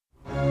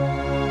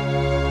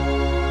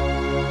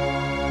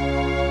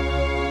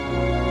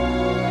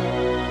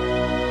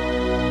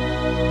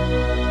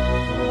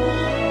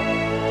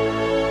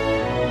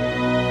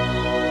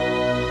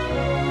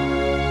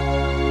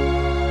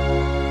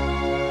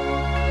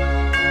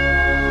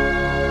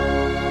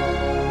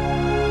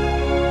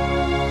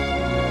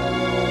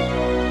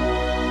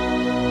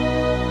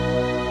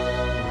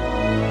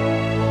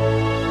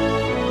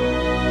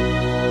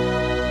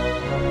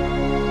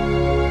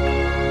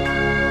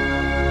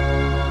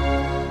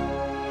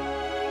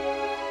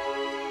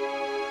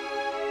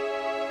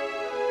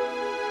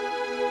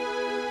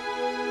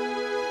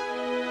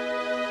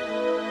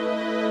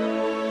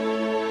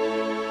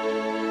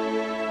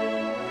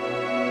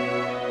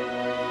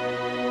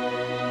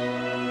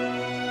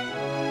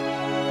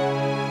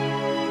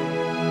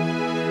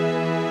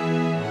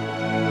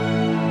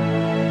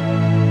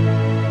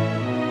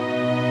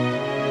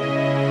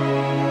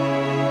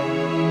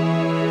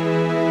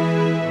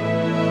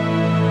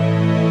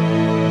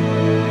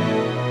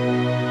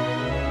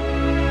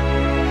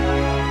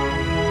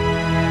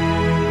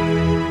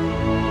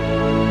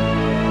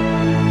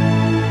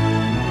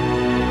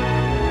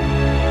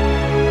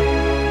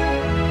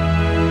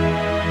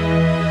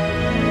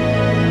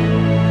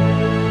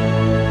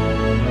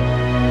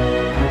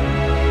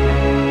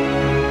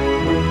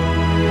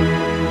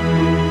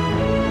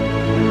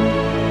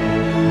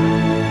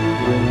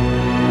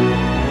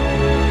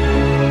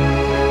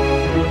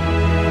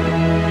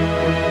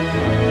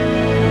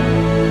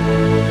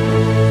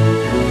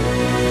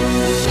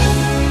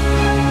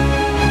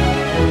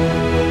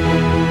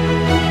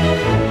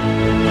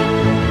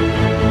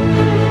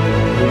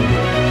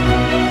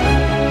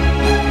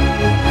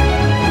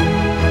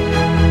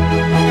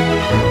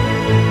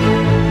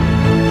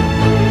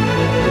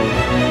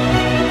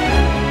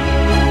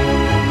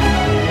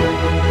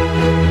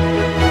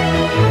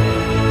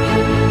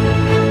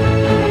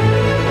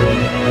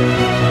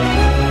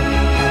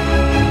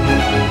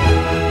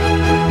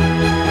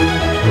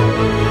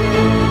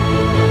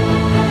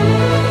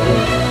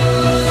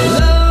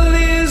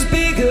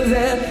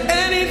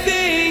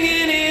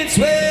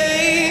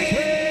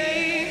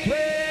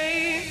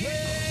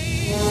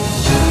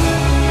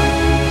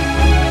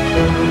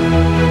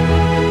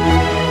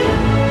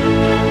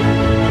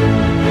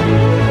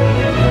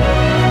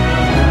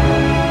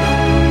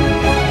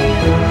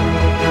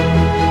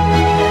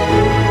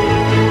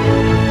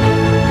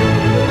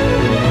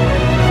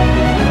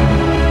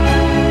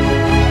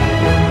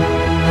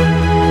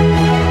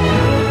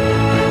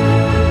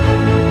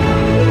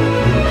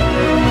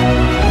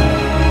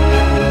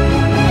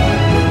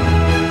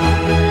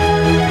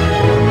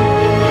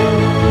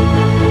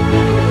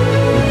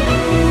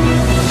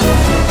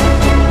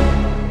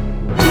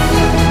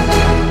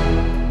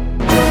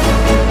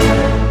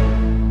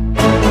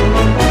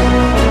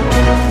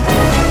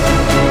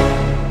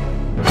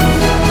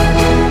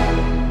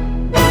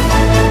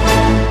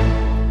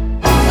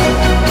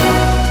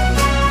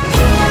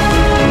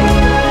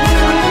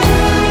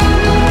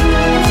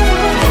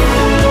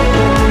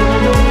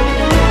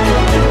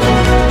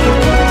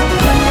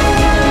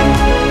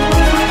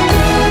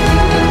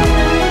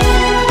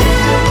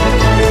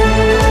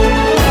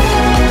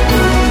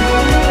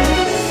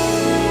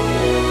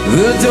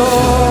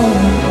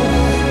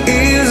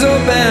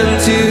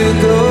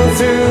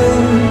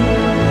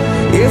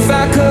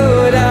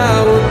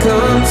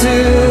to,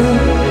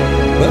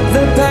 but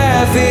the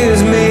path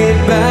is made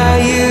by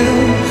you.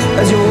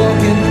 As you're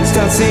walking,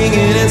 start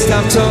singing and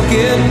stop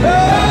talking.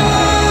 Oh,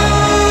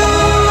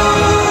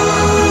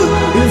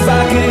 if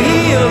I could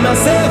hear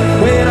myself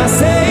when I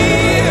say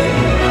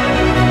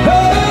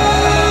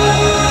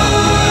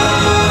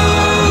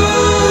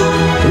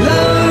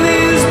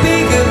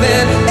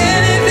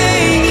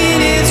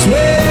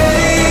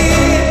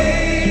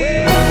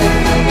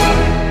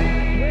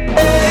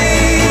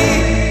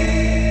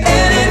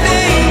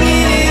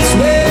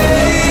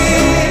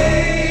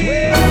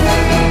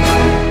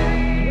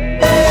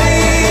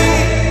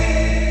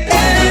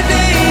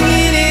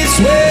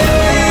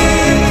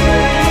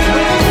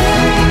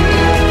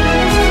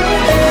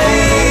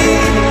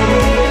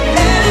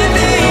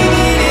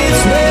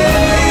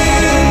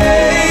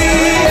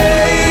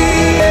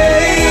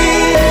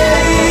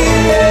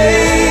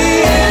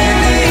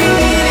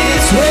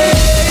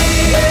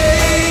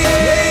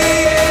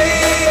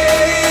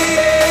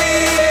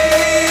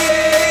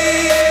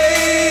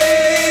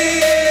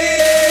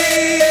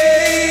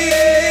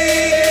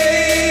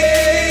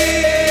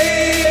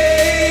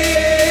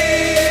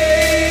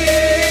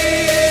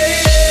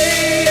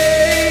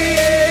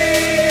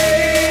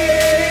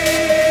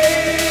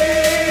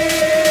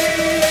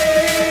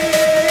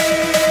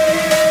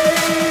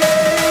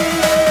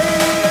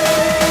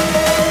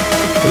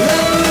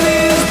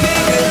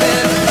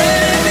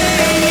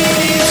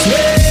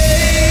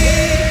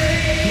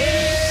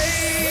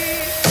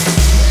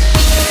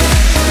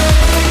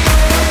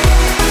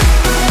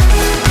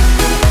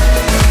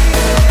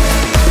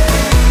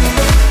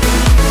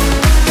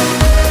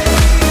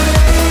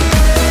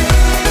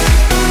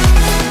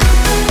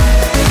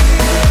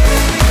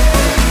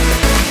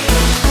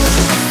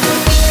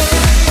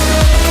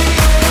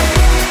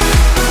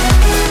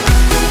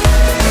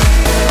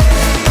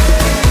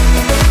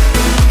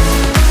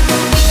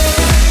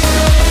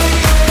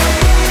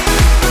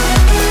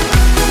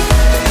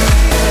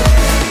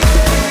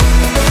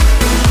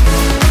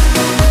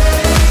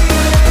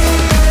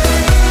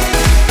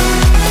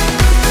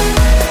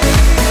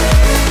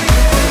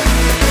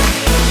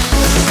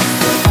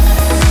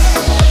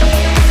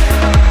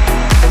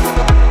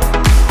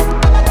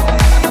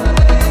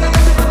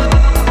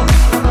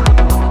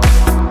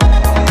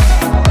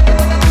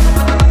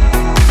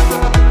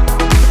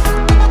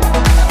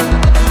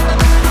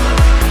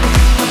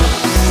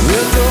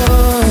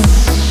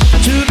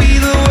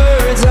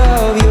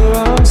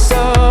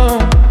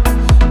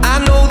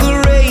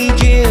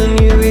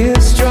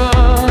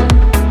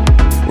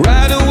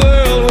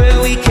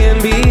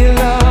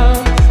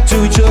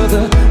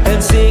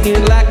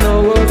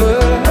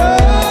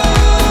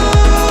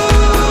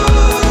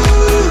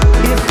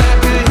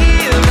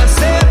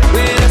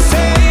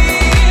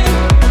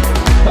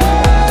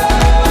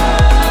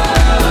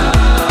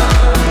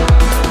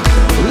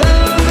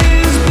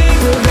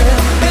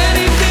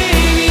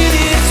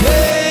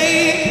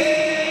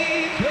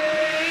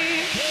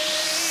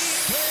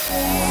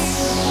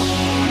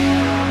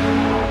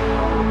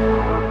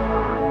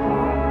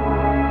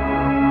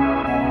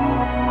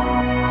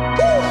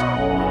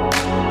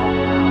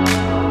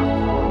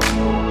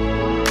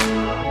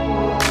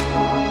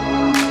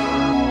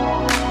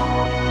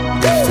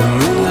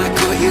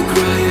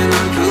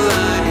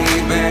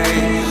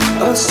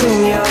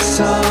sing your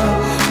song,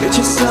 let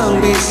your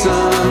song be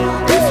sung.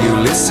 If you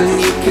listen,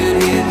 you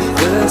can hear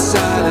the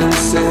silence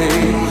say,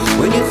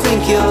 when you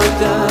think you're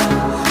done,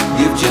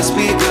 you've just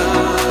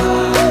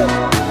begun.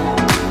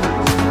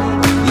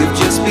 You've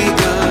just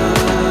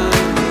begun.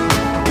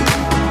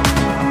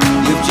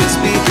 You've just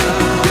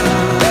begun.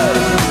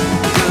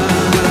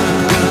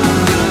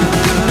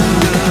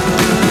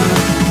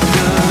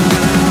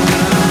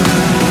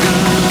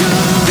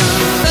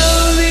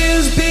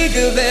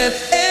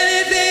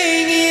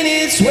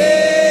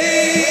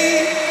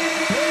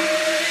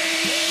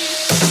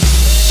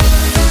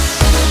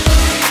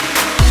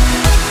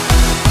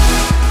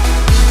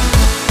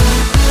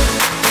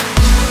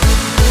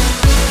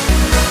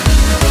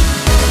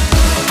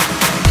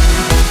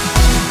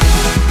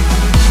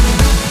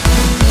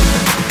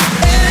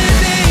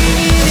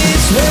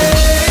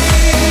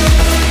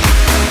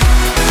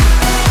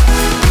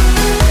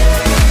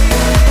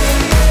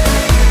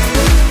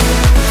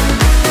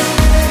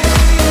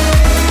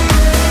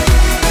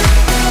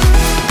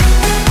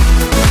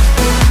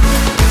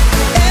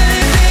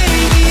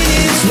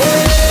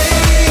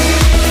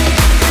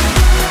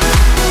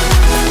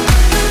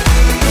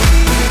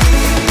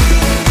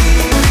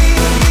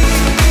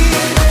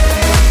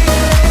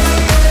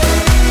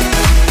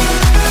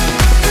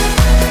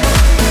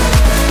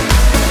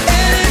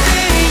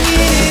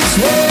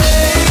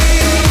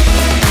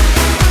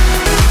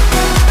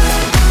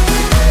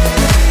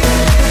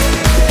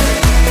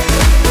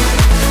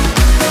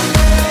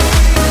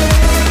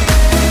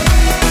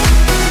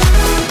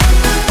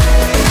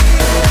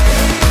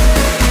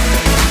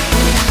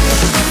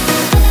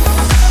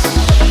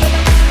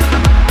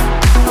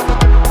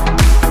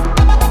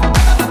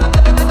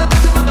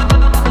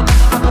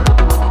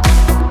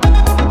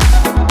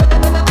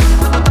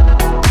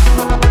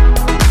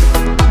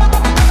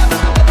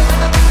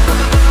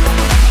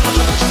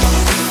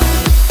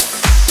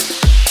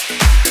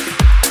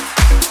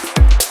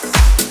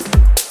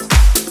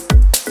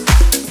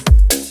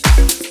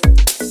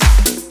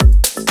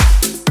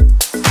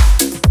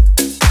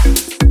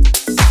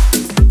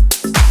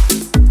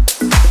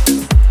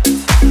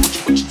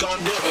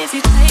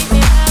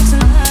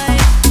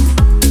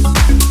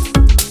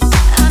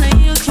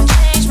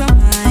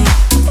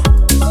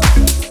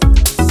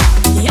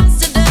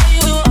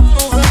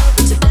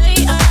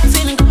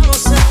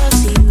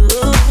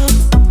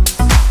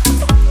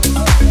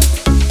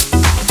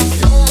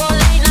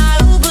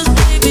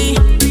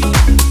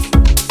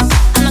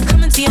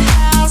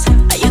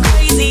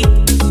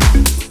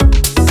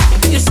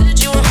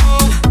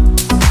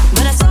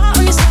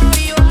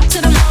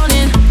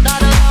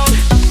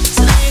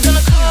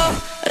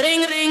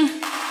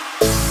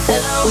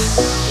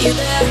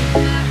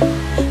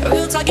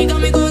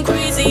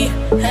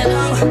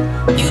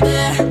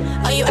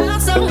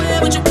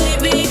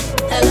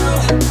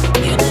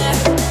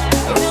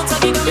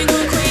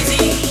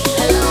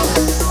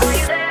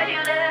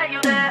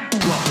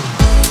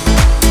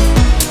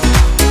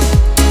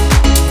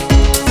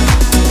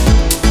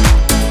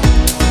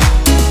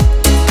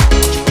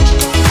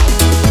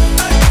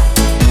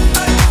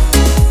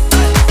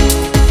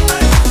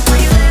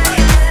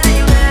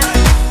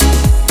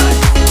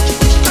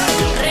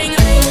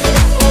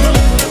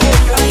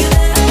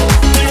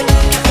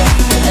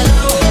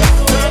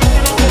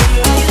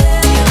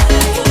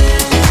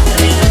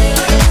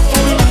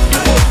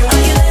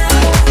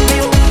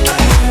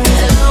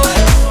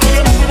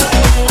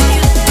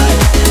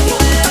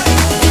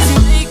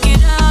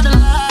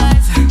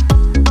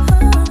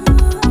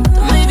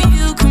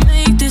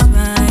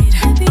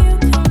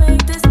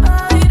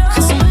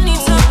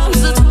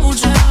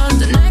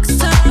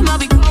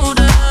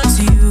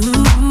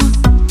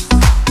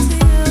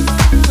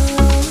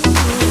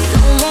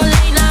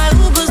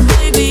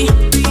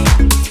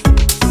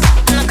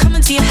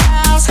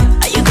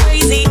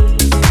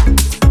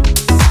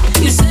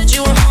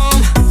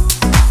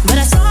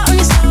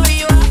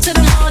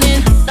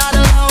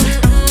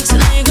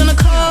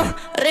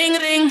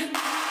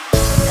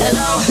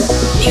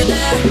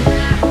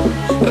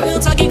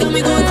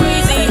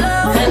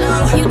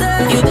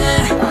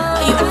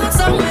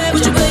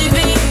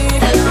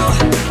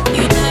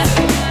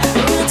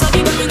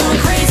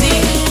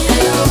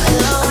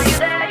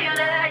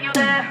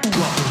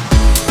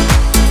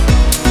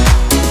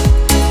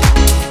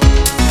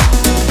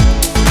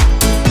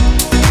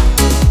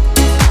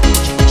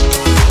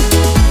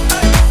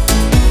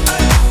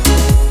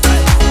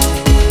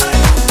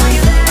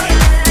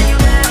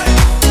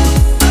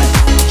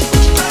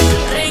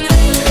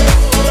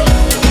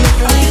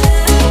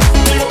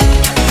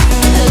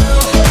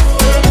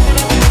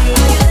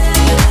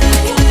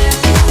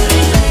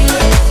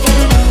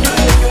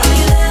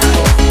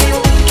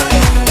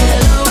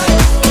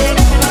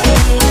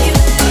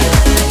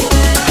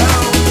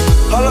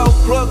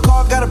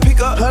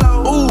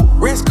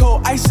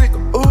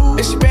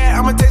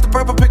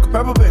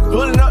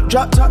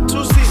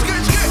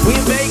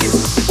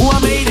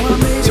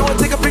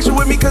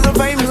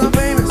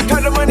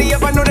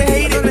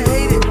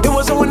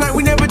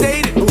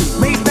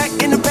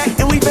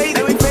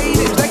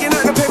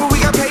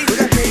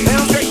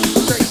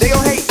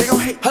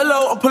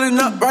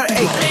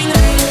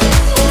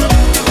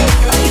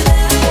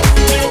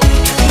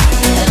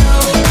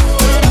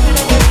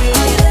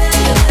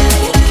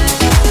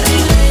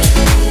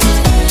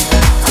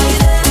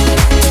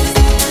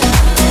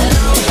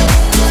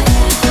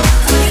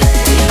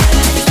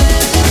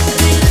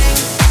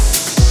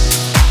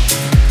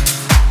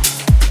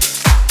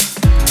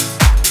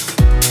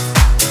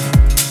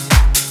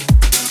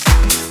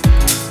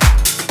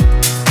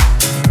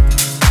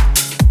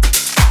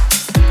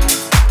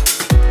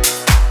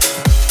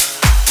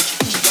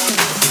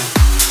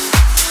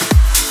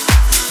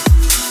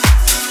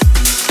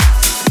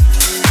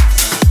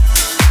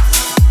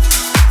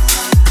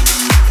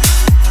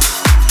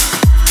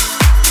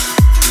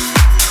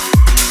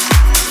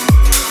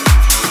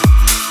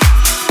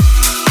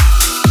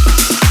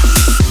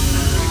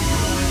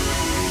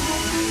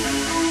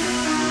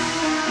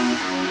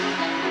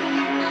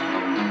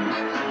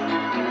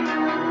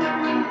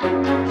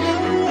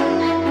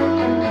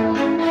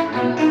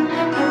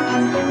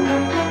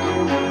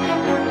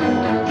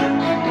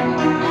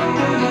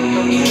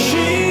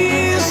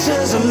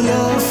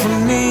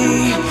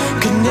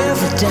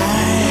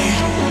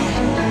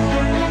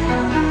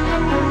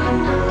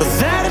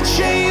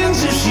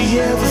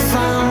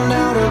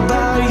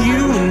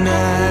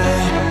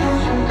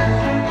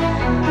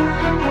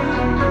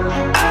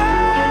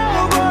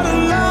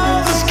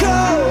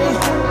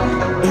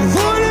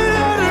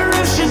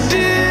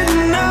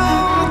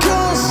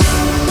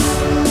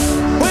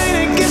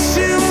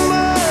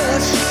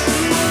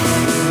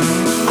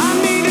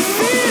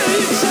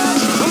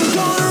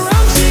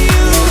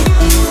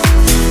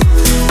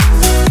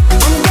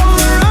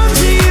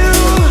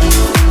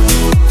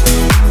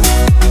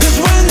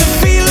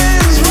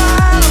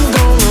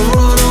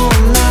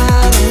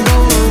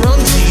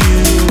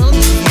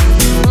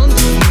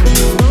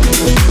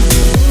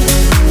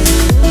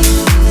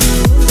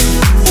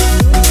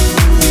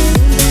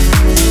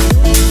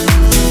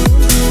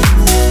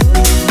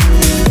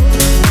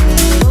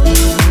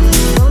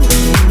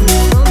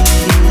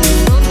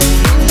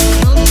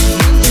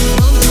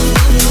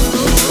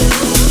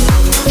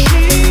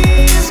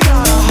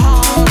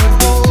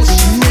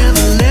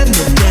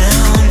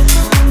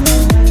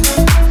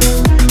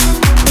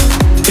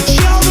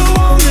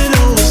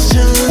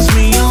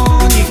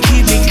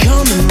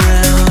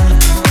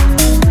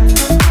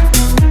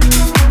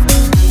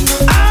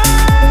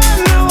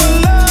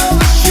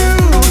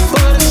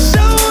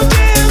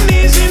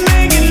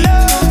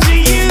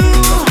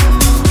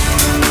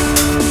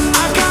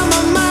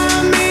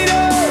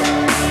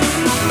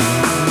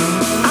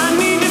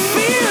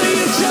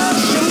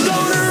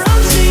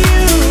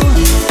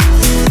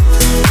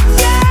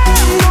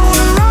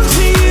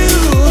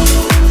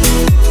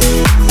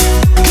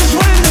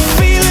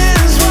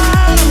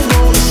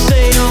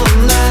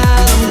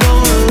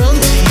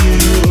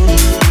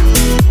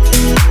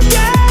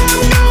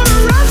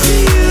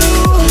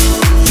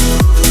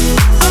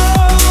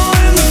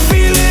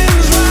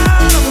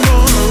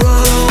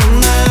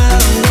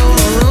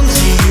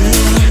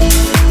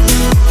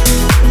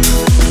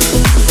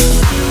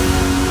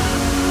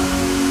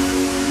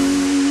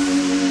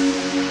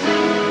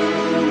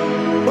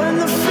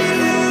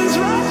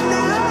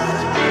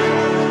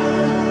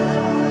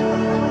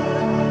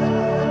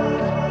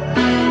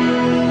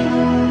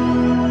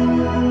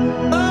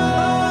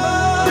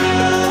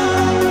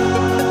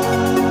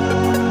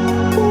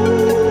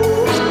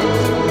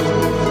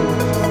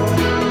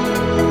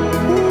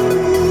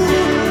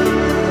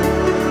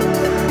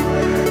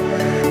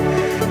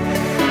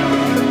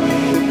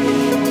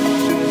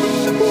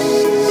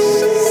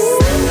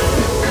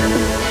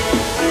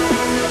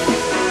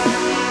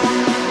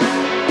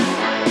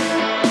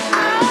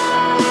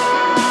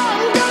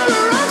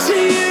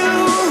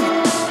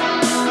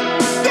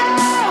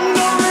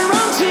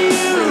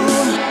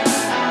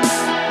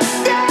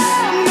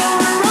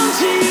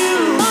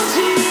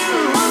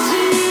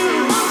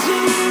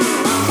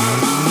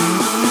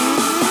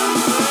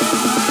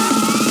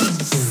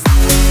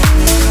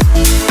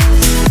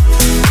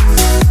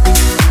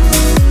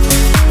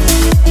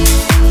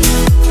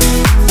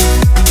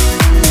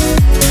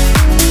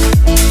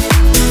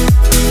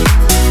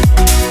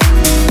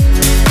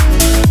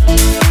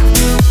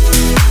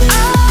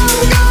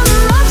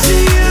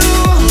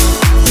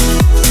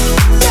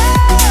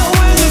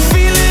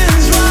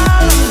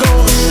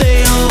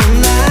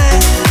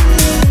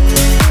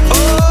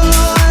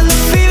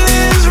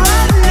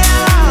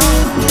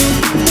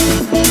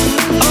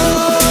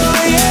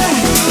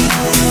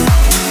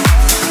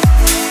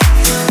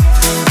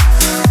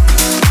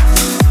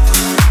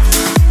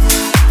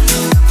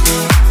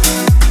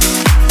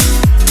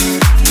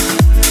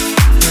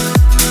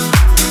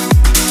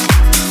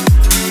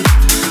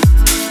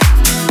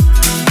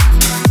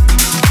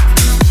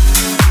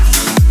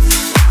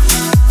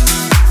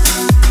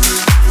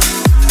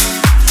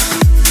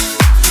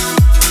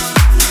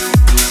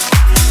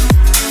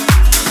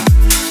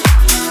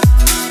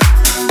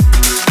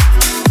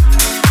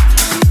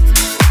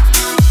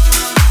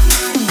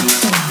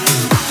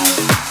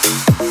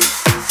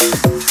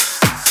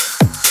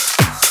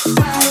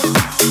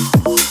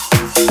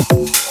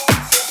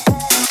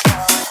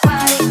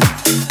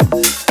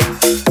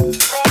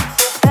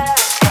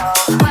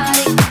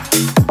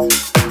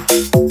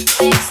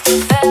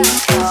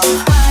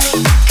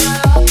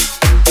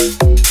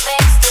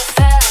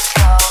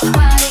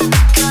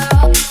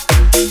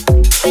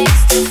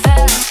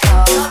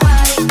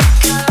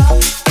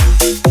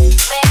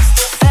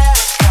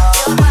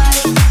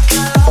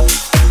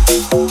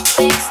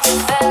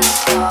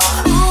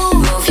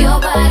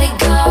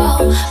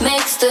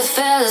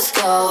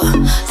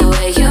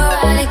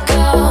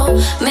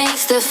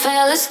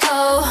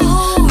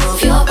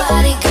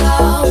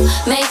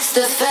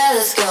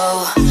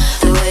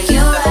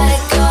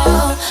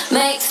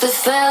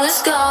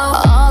 fellas go.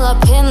 All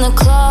up in the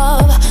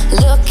club,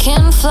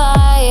 looking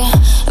fly.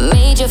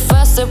 Made your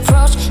first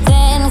approach,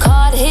 then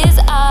caught his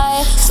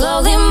eye.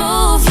 Slowly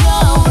move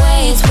your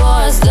way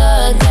towards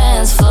the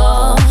dance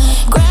floor.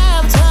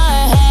 Grabbed her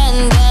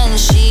hand and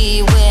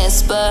she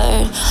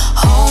whispered,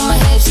 hold my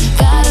hips,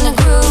 got in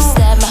the groove.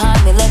 Step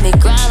behind me, let me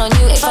grind on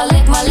you. If I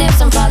lick my lips,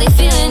 I'm probably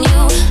feeling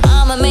you.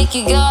 I'ma make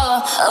you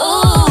go,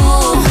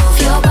 ooh. Move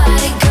your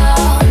body,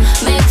 girl,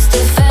 makes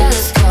the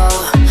fellas go.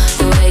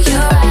 The way you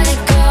ride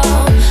it,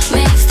 girl,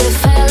 makes the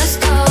fellas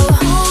go.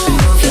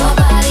 Move your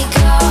body,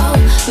 girl,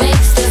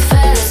 makes the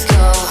fellas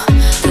go.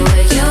 The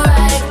way you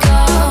ride it,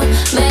 girl,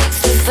 makes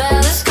the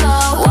fellas go.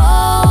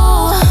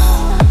 Whoa,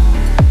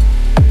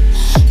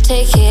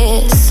 take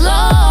it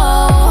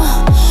slow,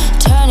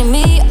 turning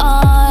me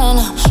on.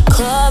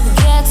 Club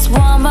gets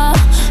warmer,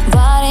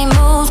 body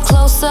moves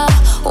closer.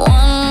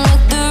 One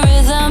with the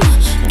rhythm,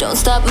 don't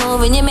stop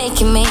moving, you're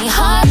making me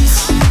hot.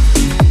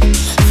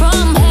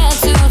 From head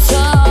to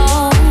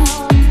toe,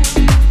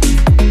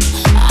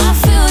 I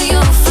feel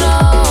your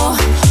flow.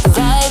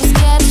 Vibes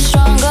get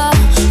stronger,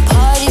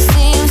 party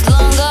seems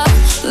longer.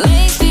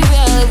 Makes me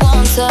really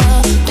want to.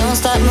 Don't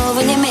stop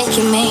moving, you're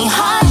making me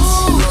hot.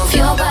 Move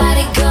your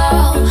body,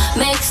 girl,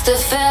 makes the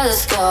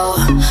fellas go.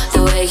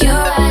 The way you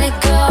ride it,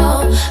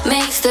 girl,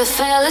 makes the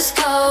fellas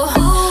go.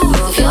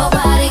 Move your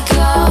body,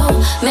 girl,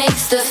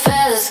 makes the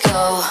fellas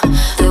go.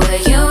 The way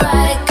you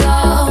ride it,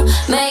 girl,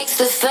 makes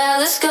the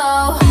fellas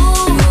go.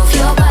 Move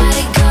your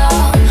body,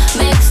 girl,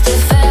 makes the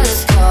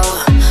fellas go.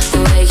 The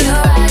way you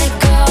ride it,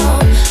 girl,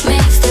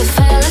 makes the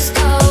fellas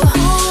go.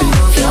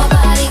 Move your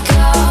body,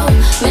 girl,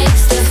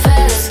 makes the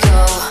fellas go.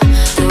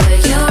 The way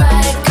you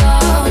ride it,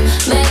 girl,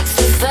 makes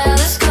the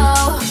fellas go.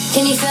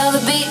 Can you feel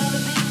the beat?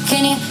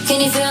 Can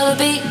you feel the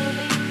beat?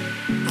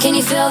 Can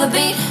you feel the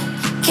beat?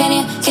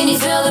 Can you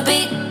feel the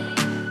beat?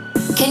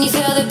 Can you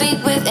feel the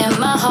beat within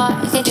my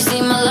heart? Can't you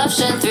see my love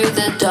shine through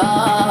the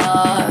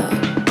dark?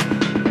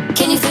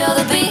 Can you feel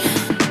the beat?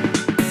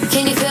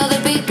 Can you feel the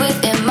beat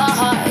within my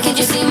heart? Can't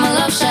you see my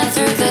love shine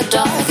through the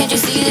dark? Can't you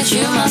see that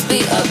you must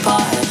be a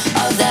part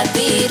of that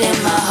beat in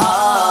my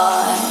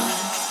heart?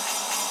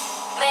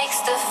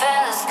 Makes the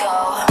fellas go.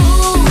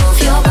 Move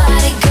your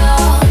body,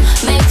 girl,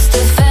 makes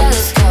the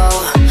fellas go.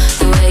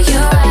 The way you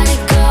ride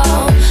it,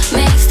 girl,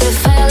 makes the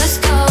fellas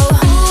go.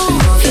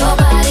 Move your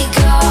body,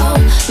 girl,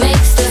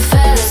 makes the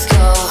fellas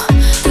go.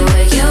 The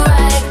way you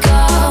ride it,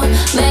 girl,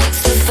 makes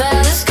the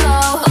fellas go.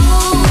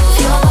 Move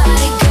your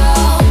body,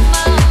 girl.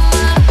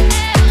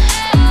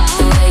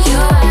 The way you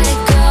ride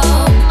it,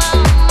 girl.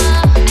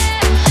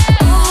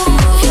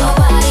 Move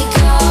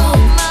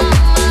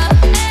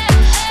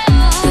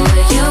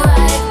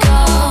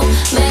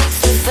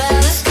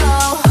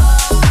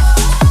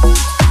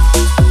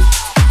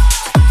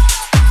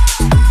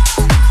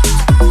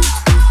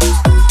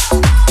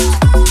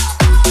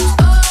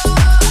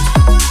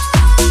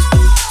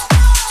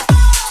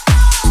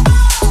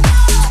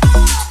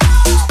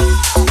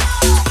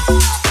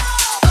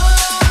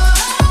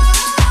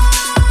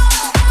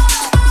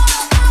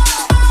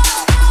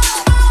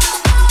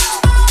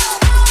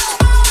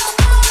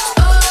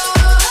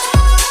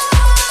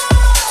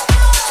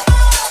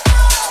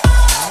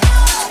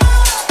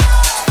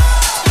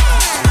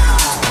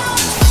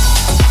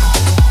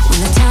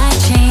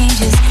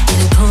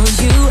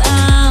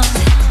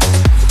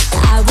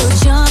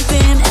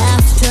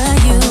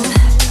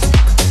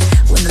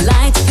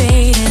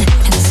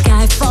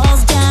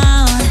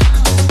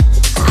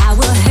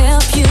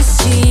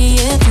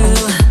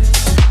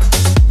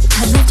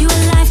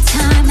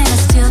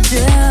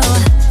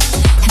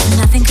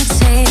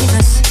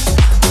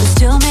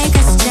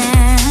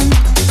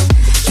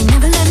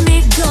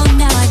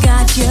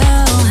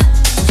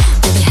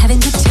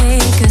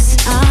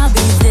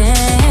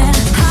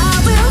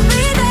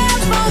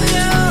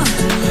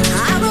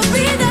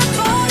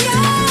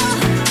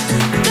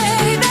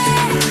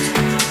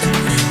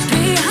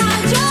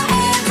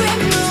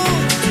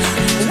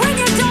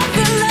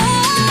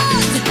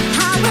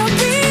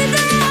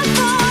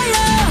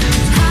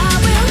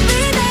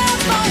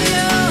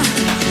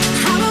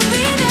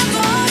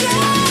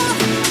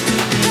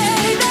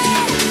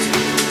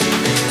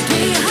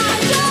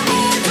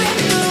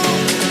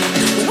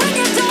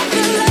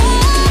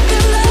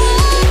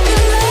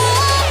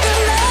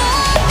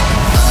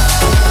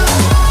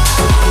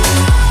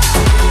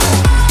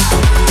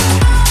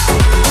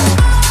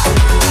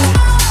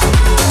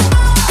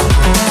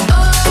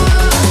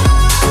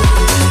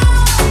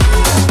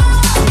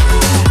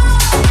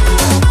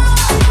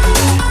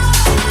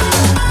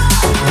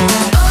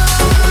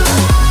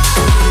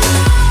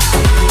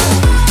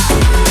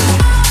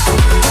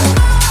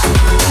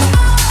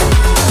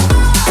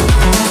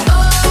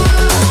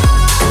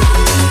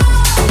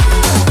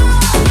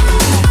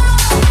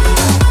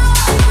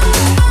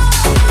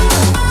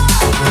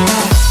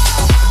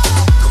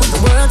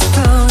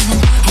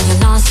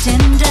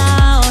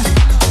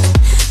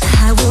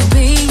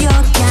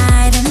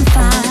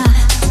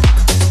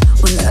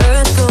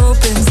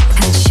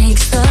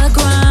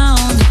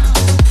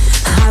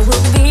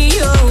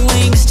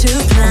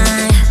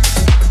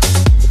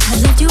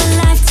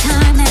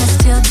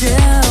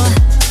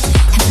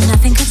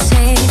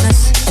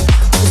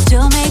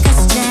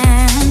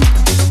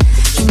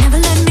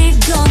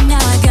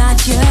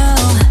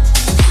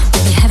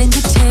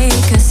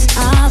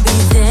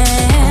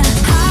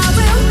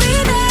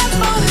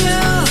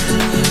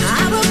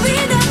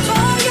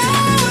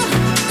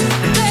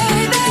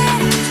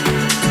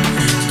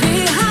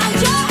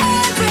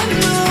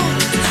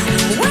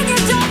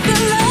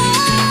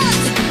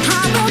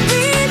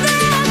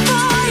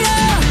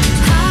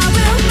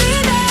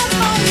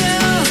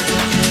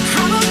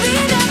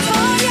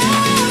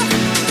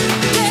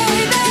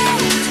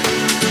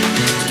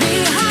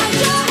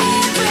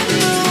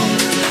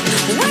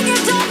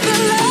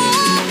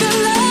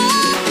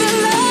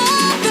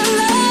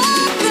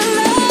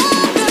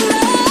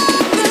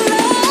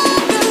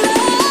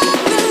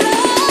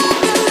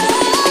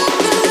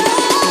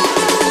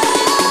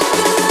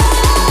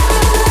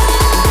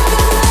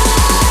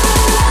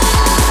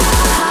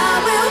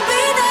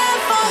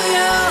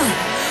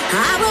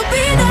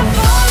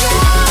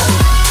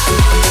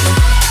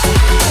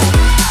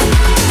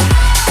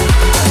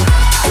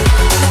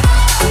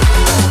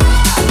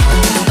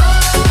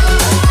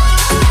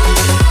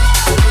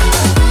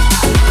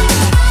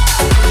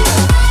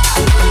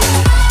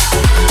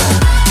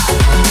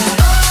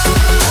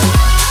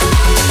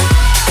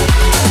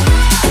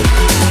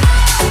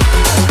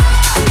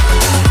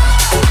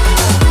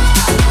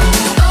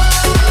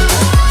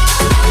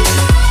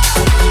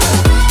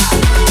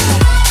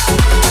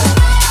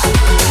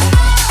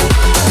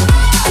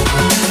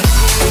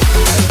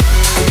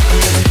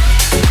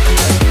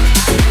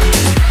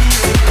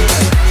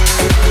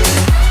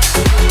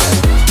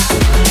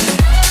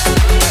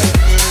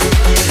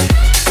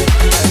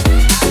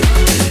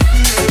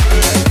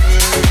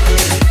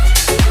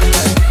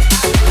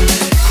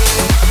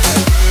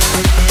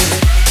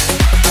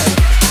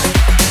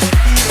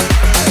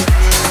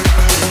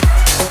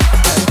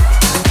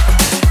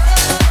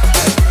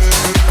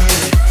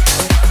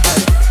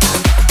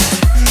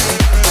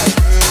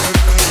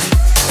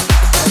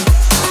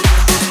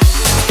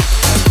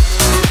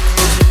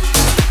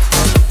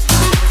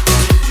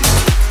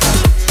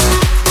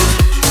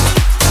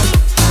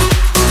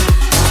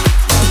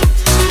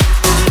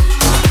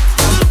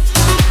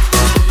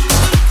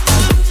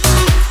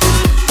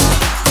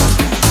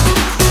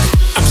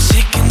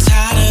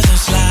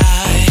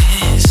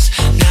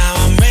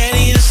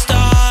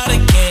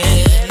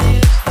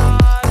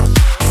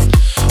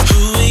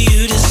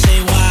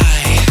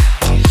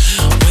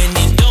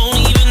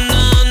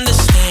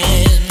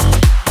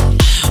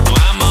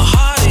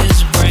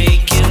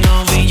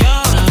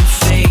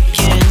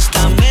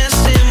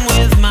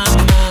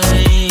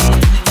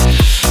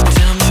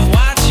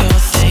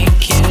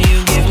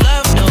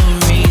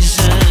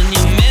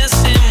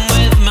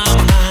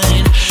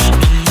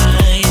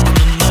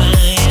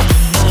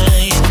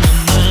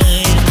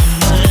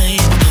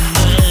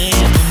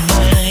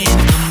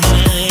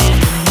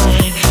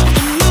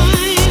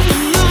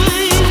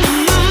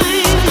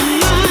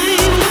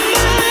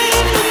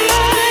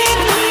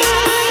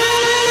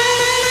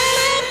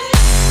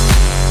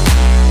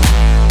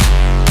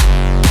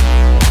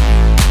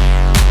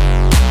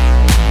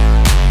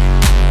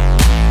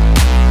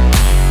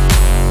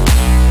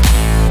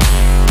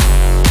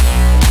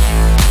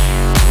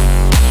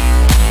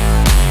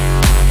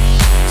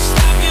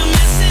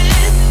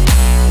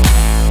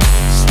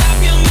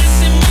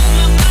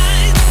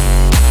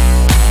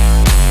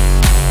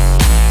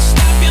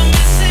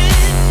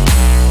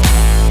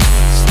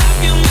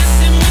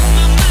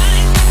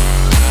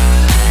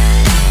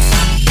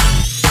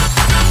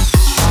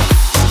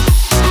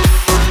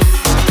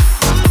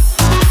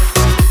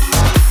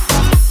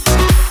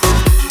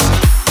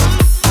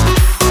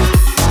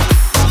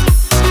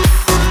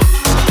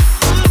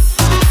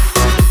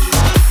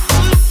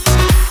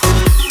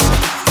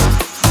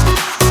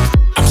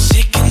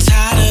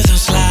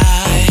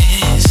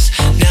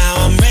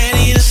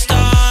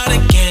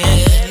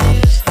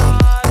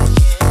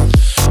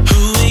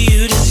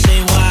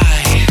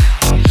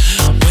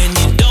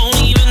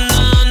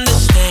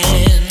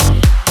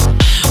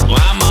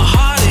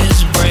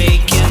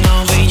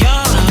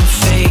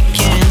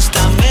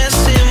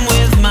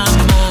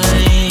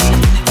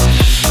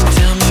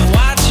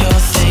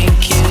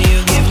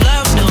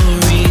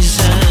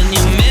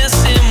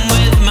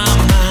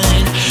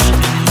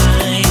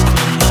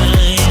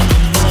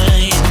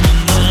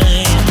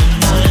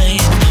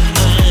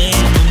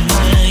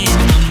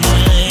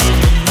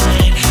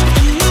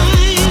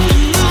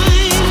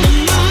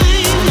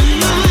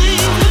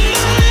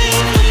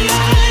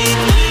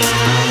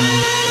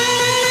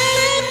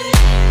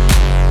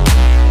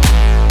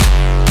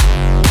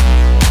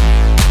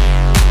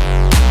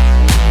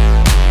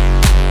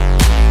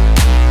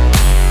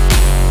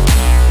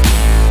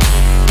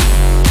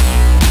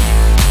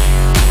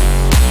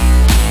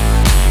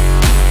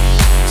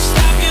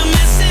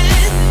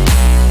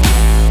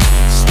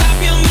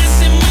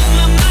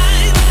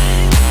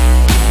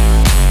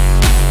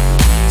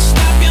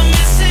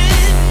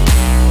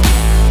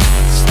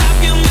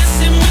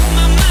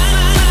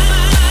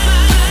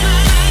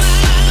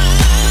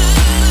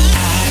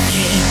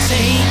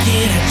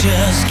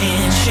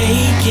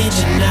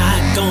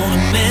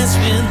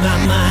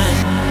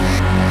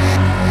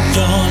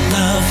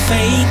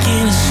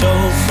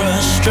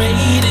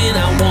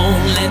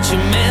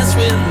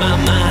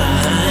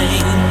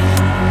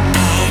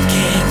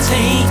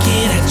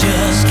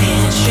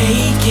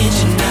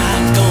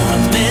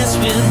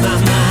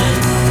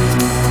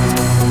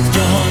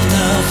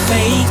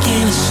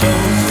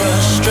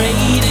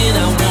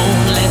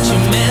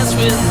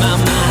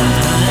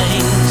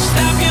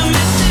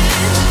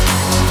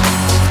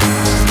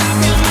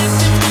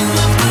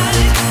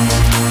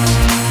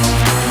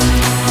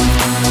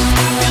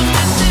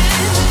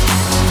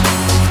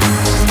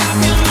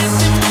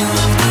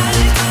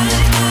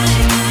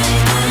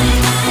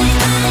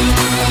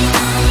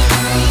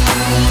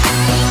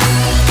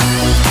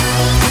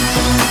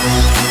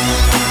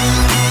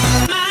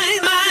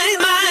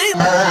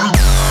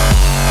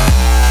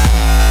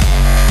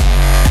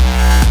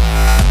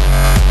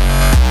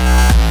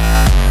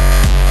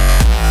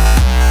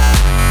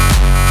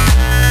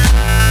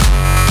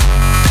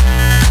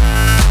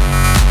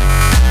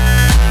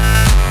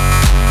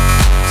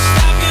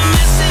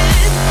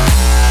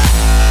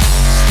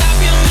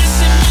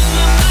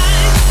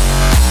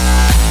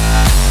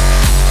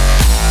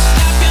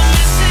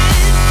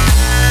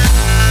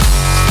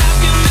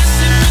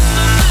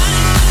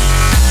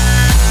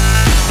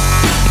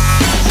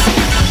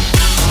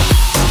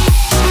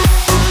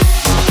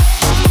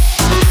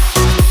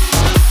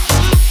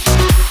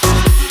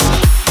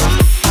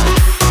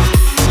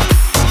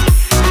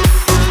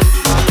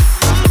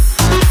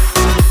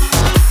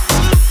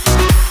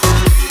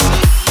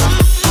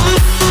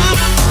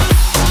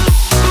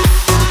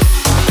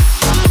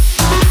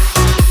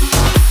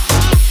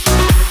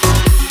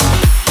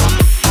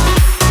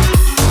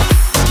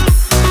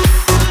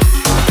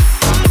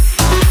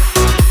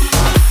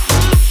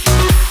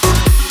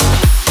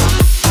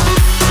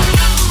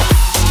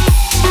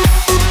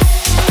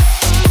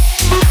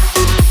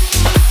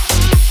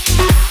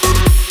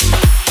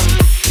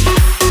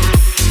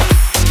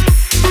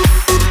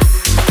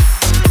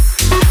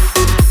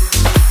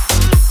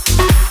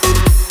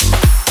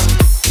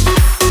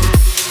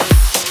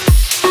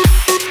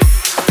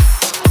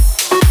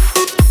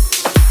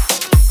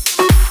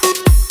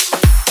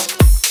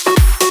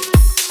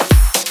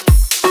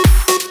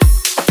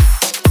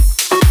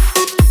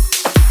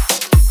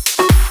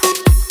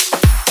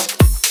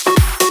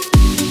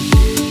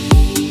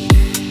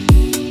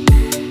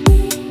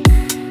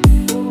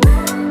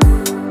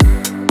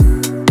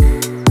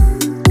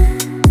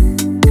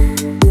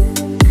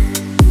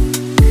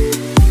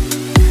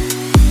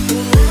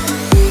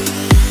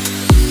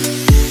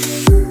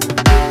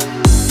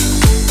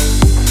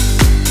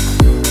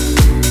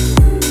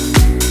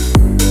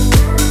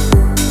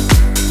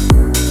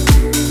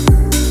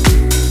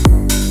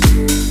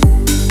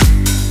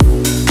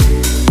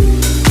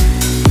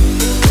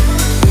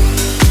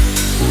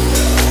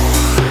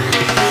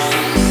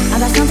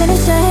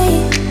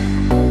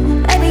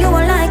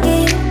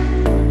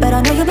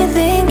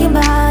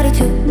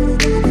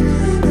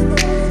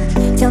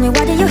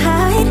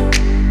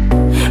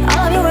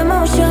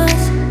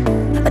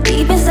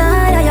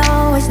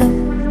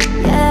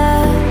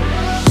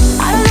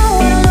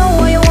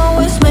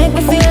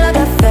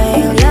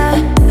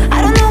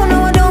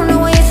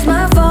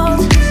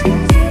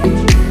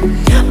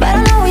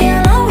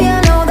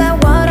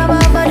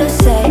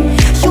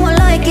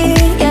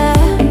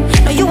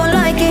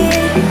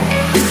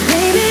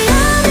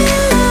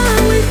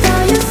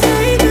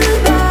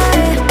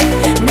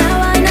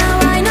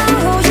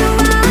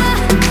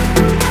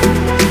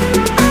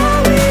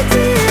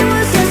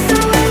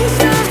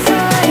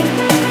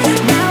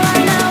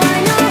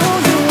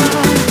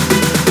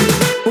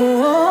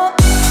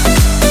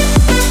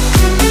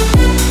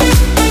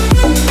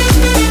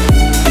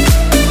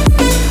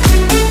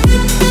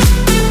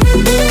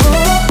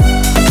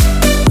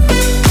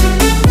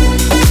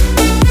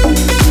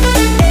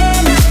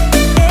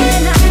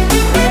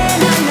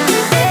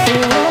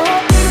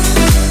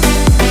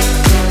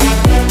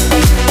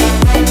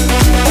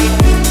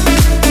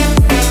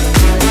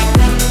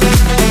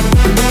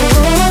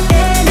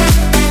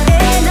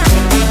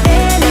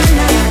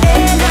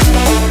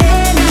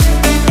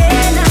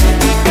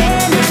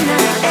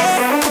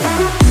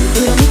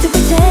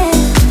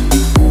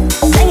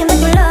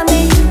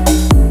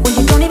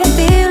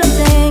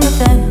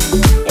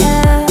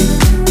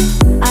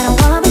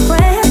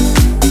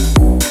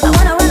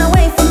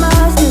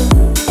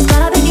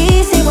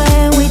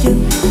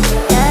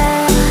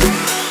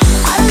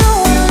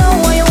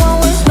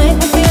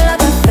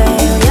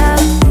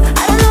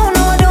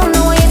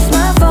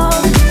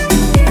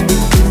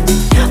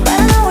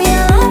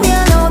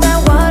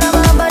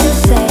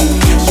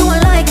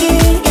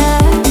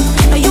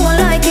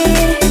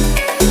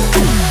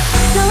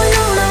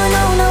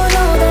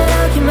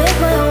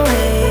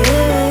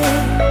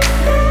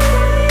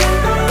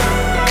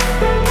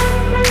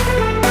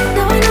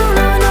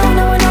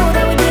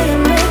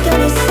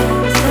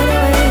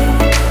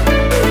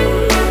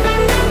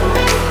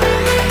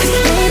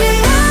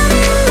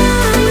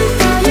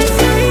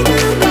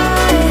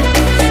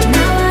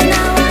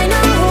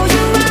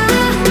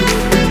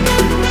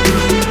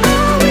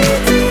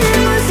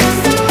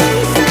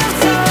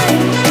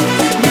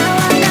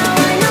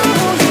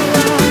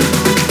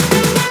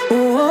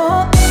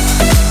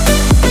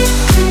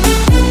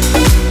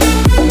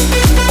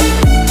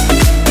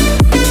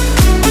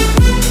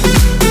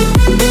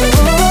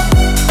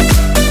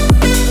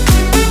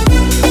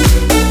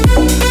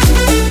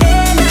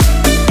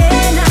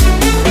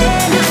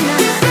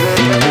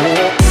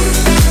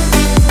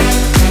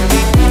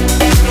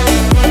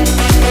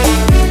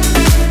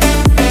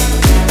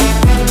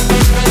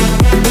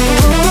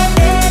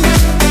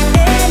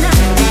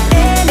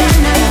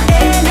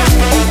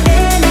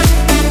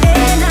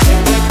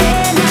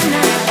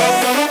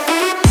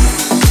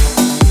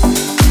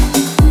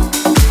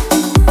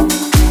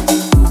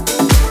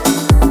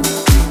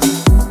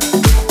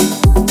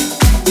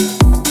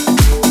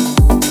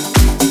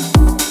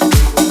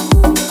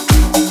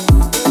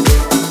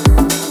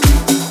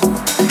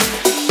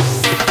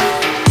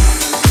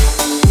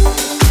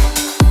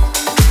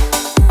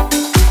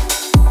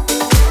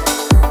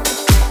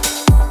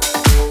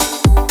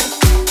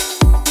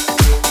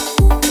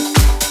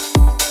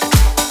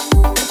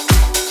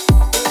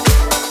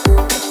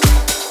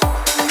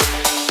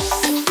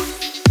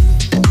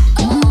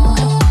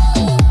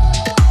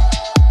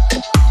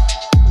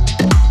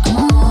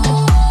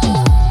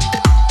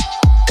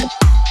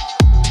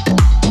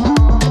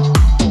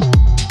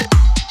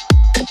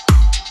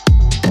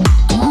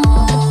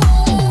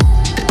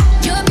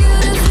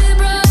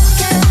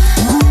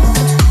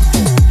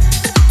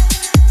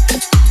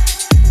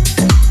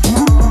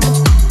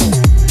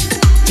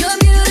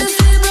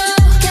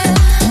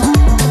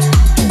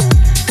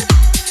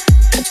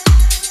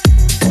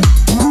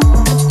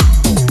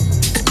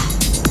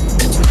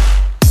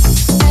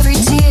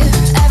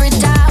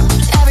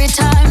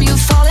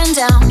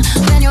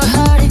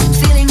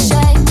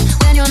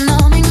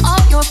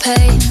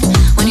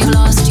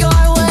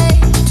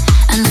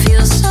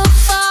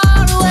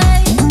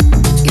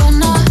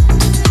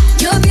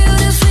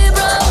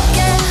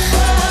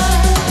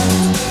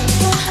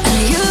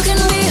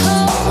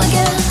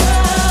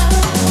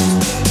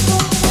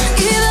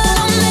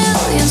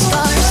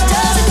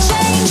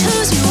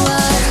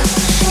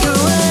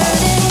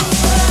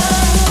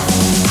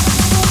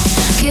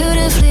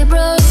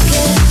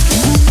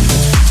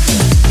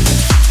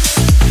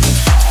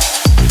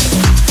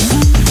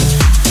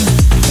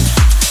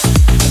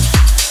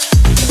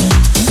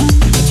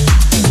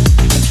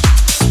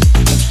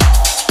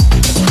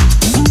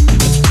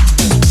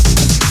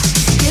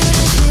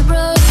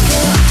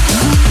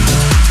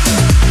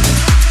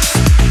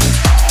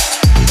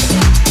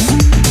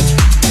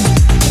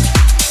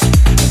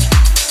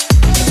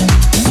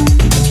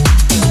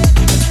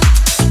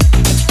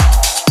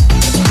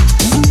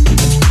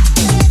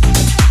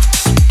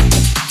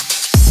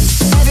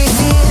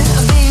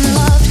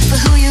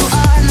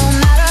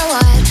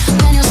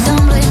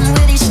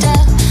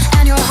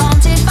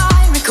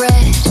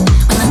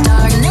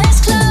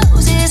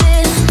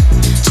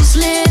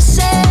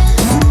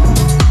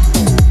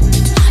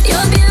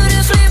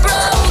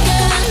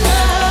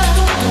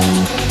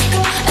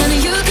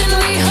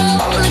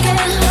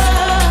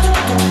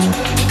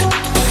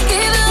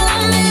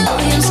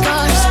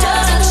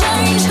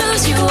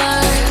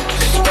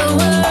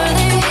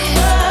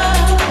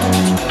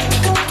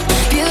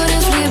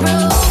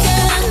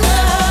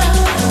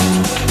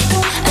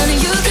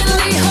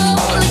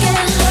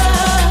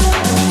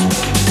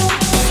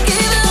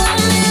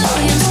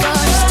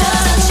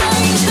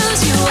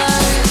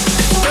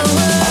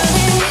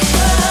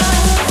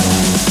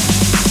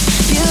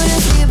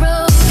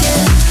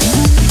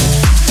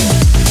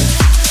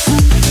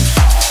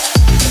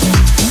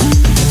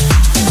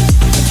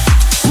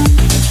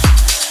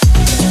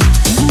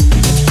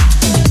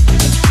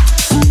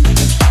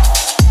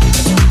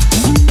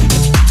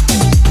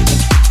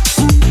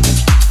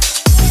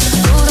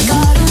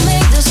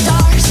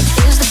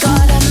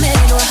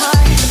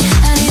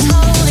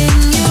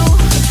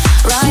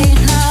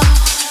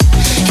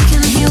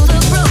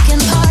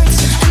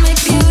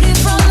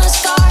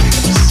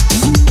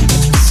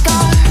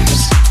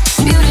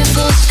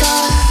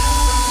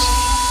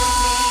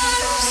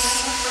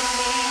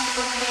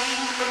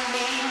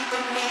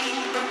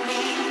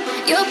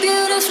You're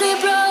beautifully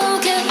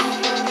broken.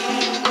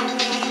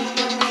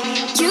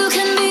 You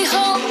can be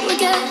whole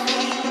again.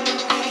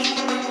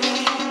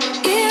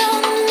 Even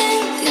a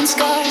million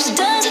scars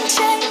doesn't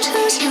change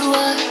who you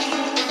are.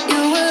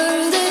 You're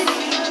worthy.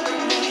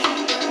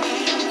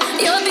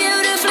 You're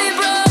beautifully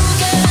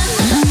broken,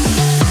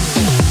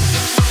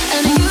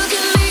 and you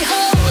can be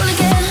whole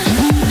again.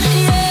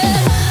 Yeah.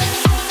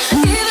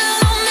 Even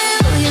a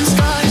million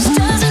scars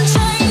doesn't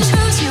change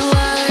who you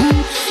are.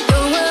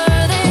 You're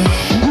worthy.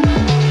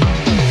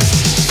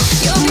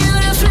 You're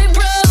beautifully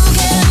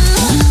broken,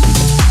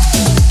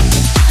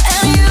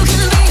 and you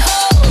can be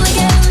whole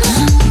again.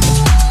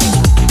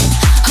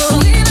 Oh,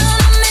 even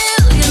a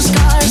million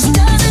scars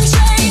doesn't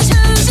change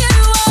who you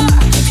are.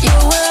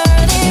 You're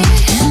worthy.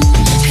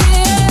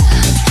 Yeah.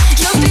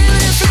 You're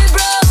beautifully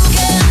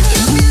broken.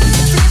 You're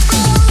beautifully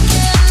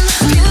broken.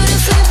 You're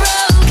beautifully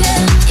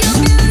broken.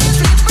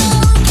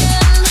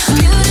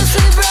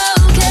 Beautifully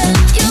broken.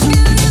 You're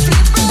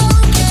beautifully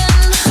broken.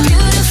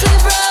 Beautifully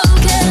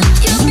broken.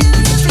 You're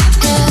beautifully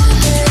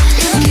broken.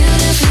 You're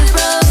beautifully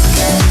broken.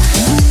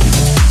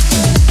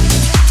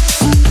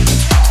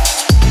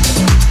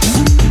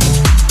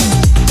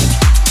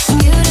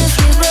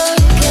 Beautifully broken.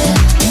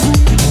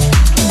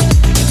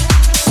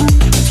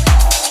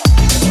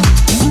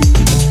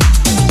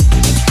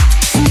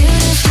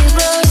 Beautifully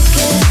broken.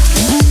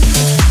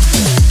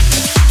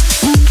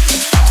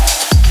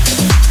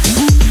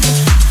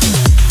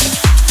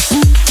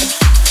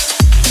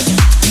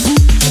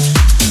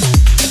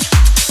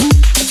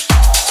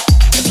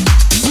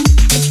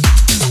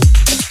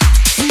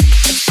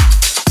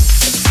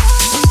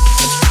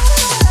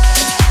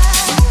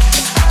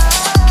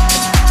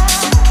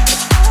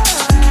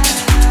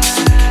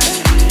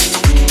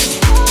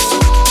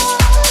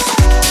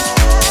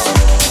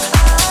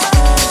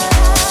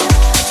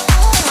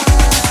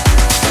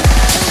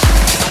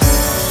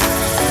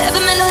 I never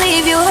meant to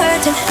leave you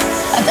hurting.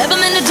 I never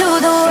meant to do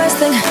the worst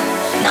thing,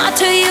 not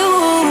to you.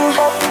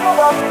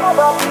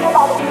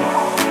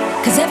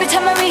 'Cause every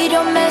time I read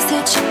your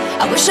message,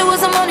 I wish I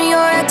wasn't one of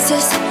your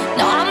exes.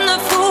 Now I'm the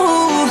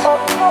fool.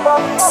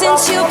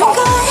 Since you've been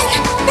gone,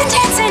 been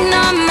dancing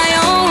on my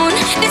own.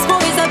 These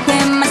boys up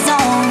in my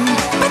zone,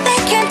 but they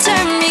can't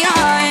turn me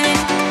on.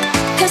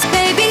 'Cause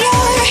baby,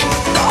 you're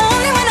the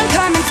only one I'm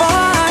coming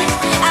for.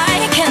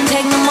 I can't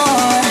take no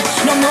more,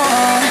 no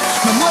more,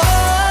 no more.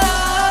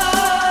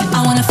 I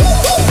wanna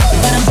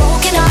but I'm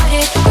broken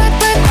hearted.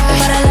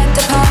 But I like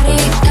to party.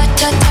 But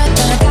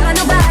I got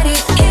nobody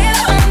here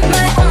on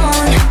my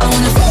own. I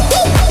wanna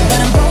but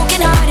I'm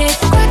broken hearted.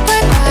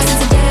 Since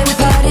the day we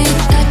parted.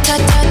 But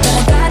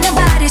I got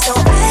nobody, so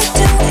I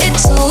do it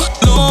too.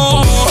 No.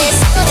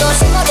 It's good,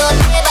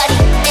 everybody.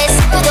 It's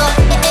good,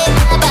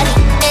 everybody.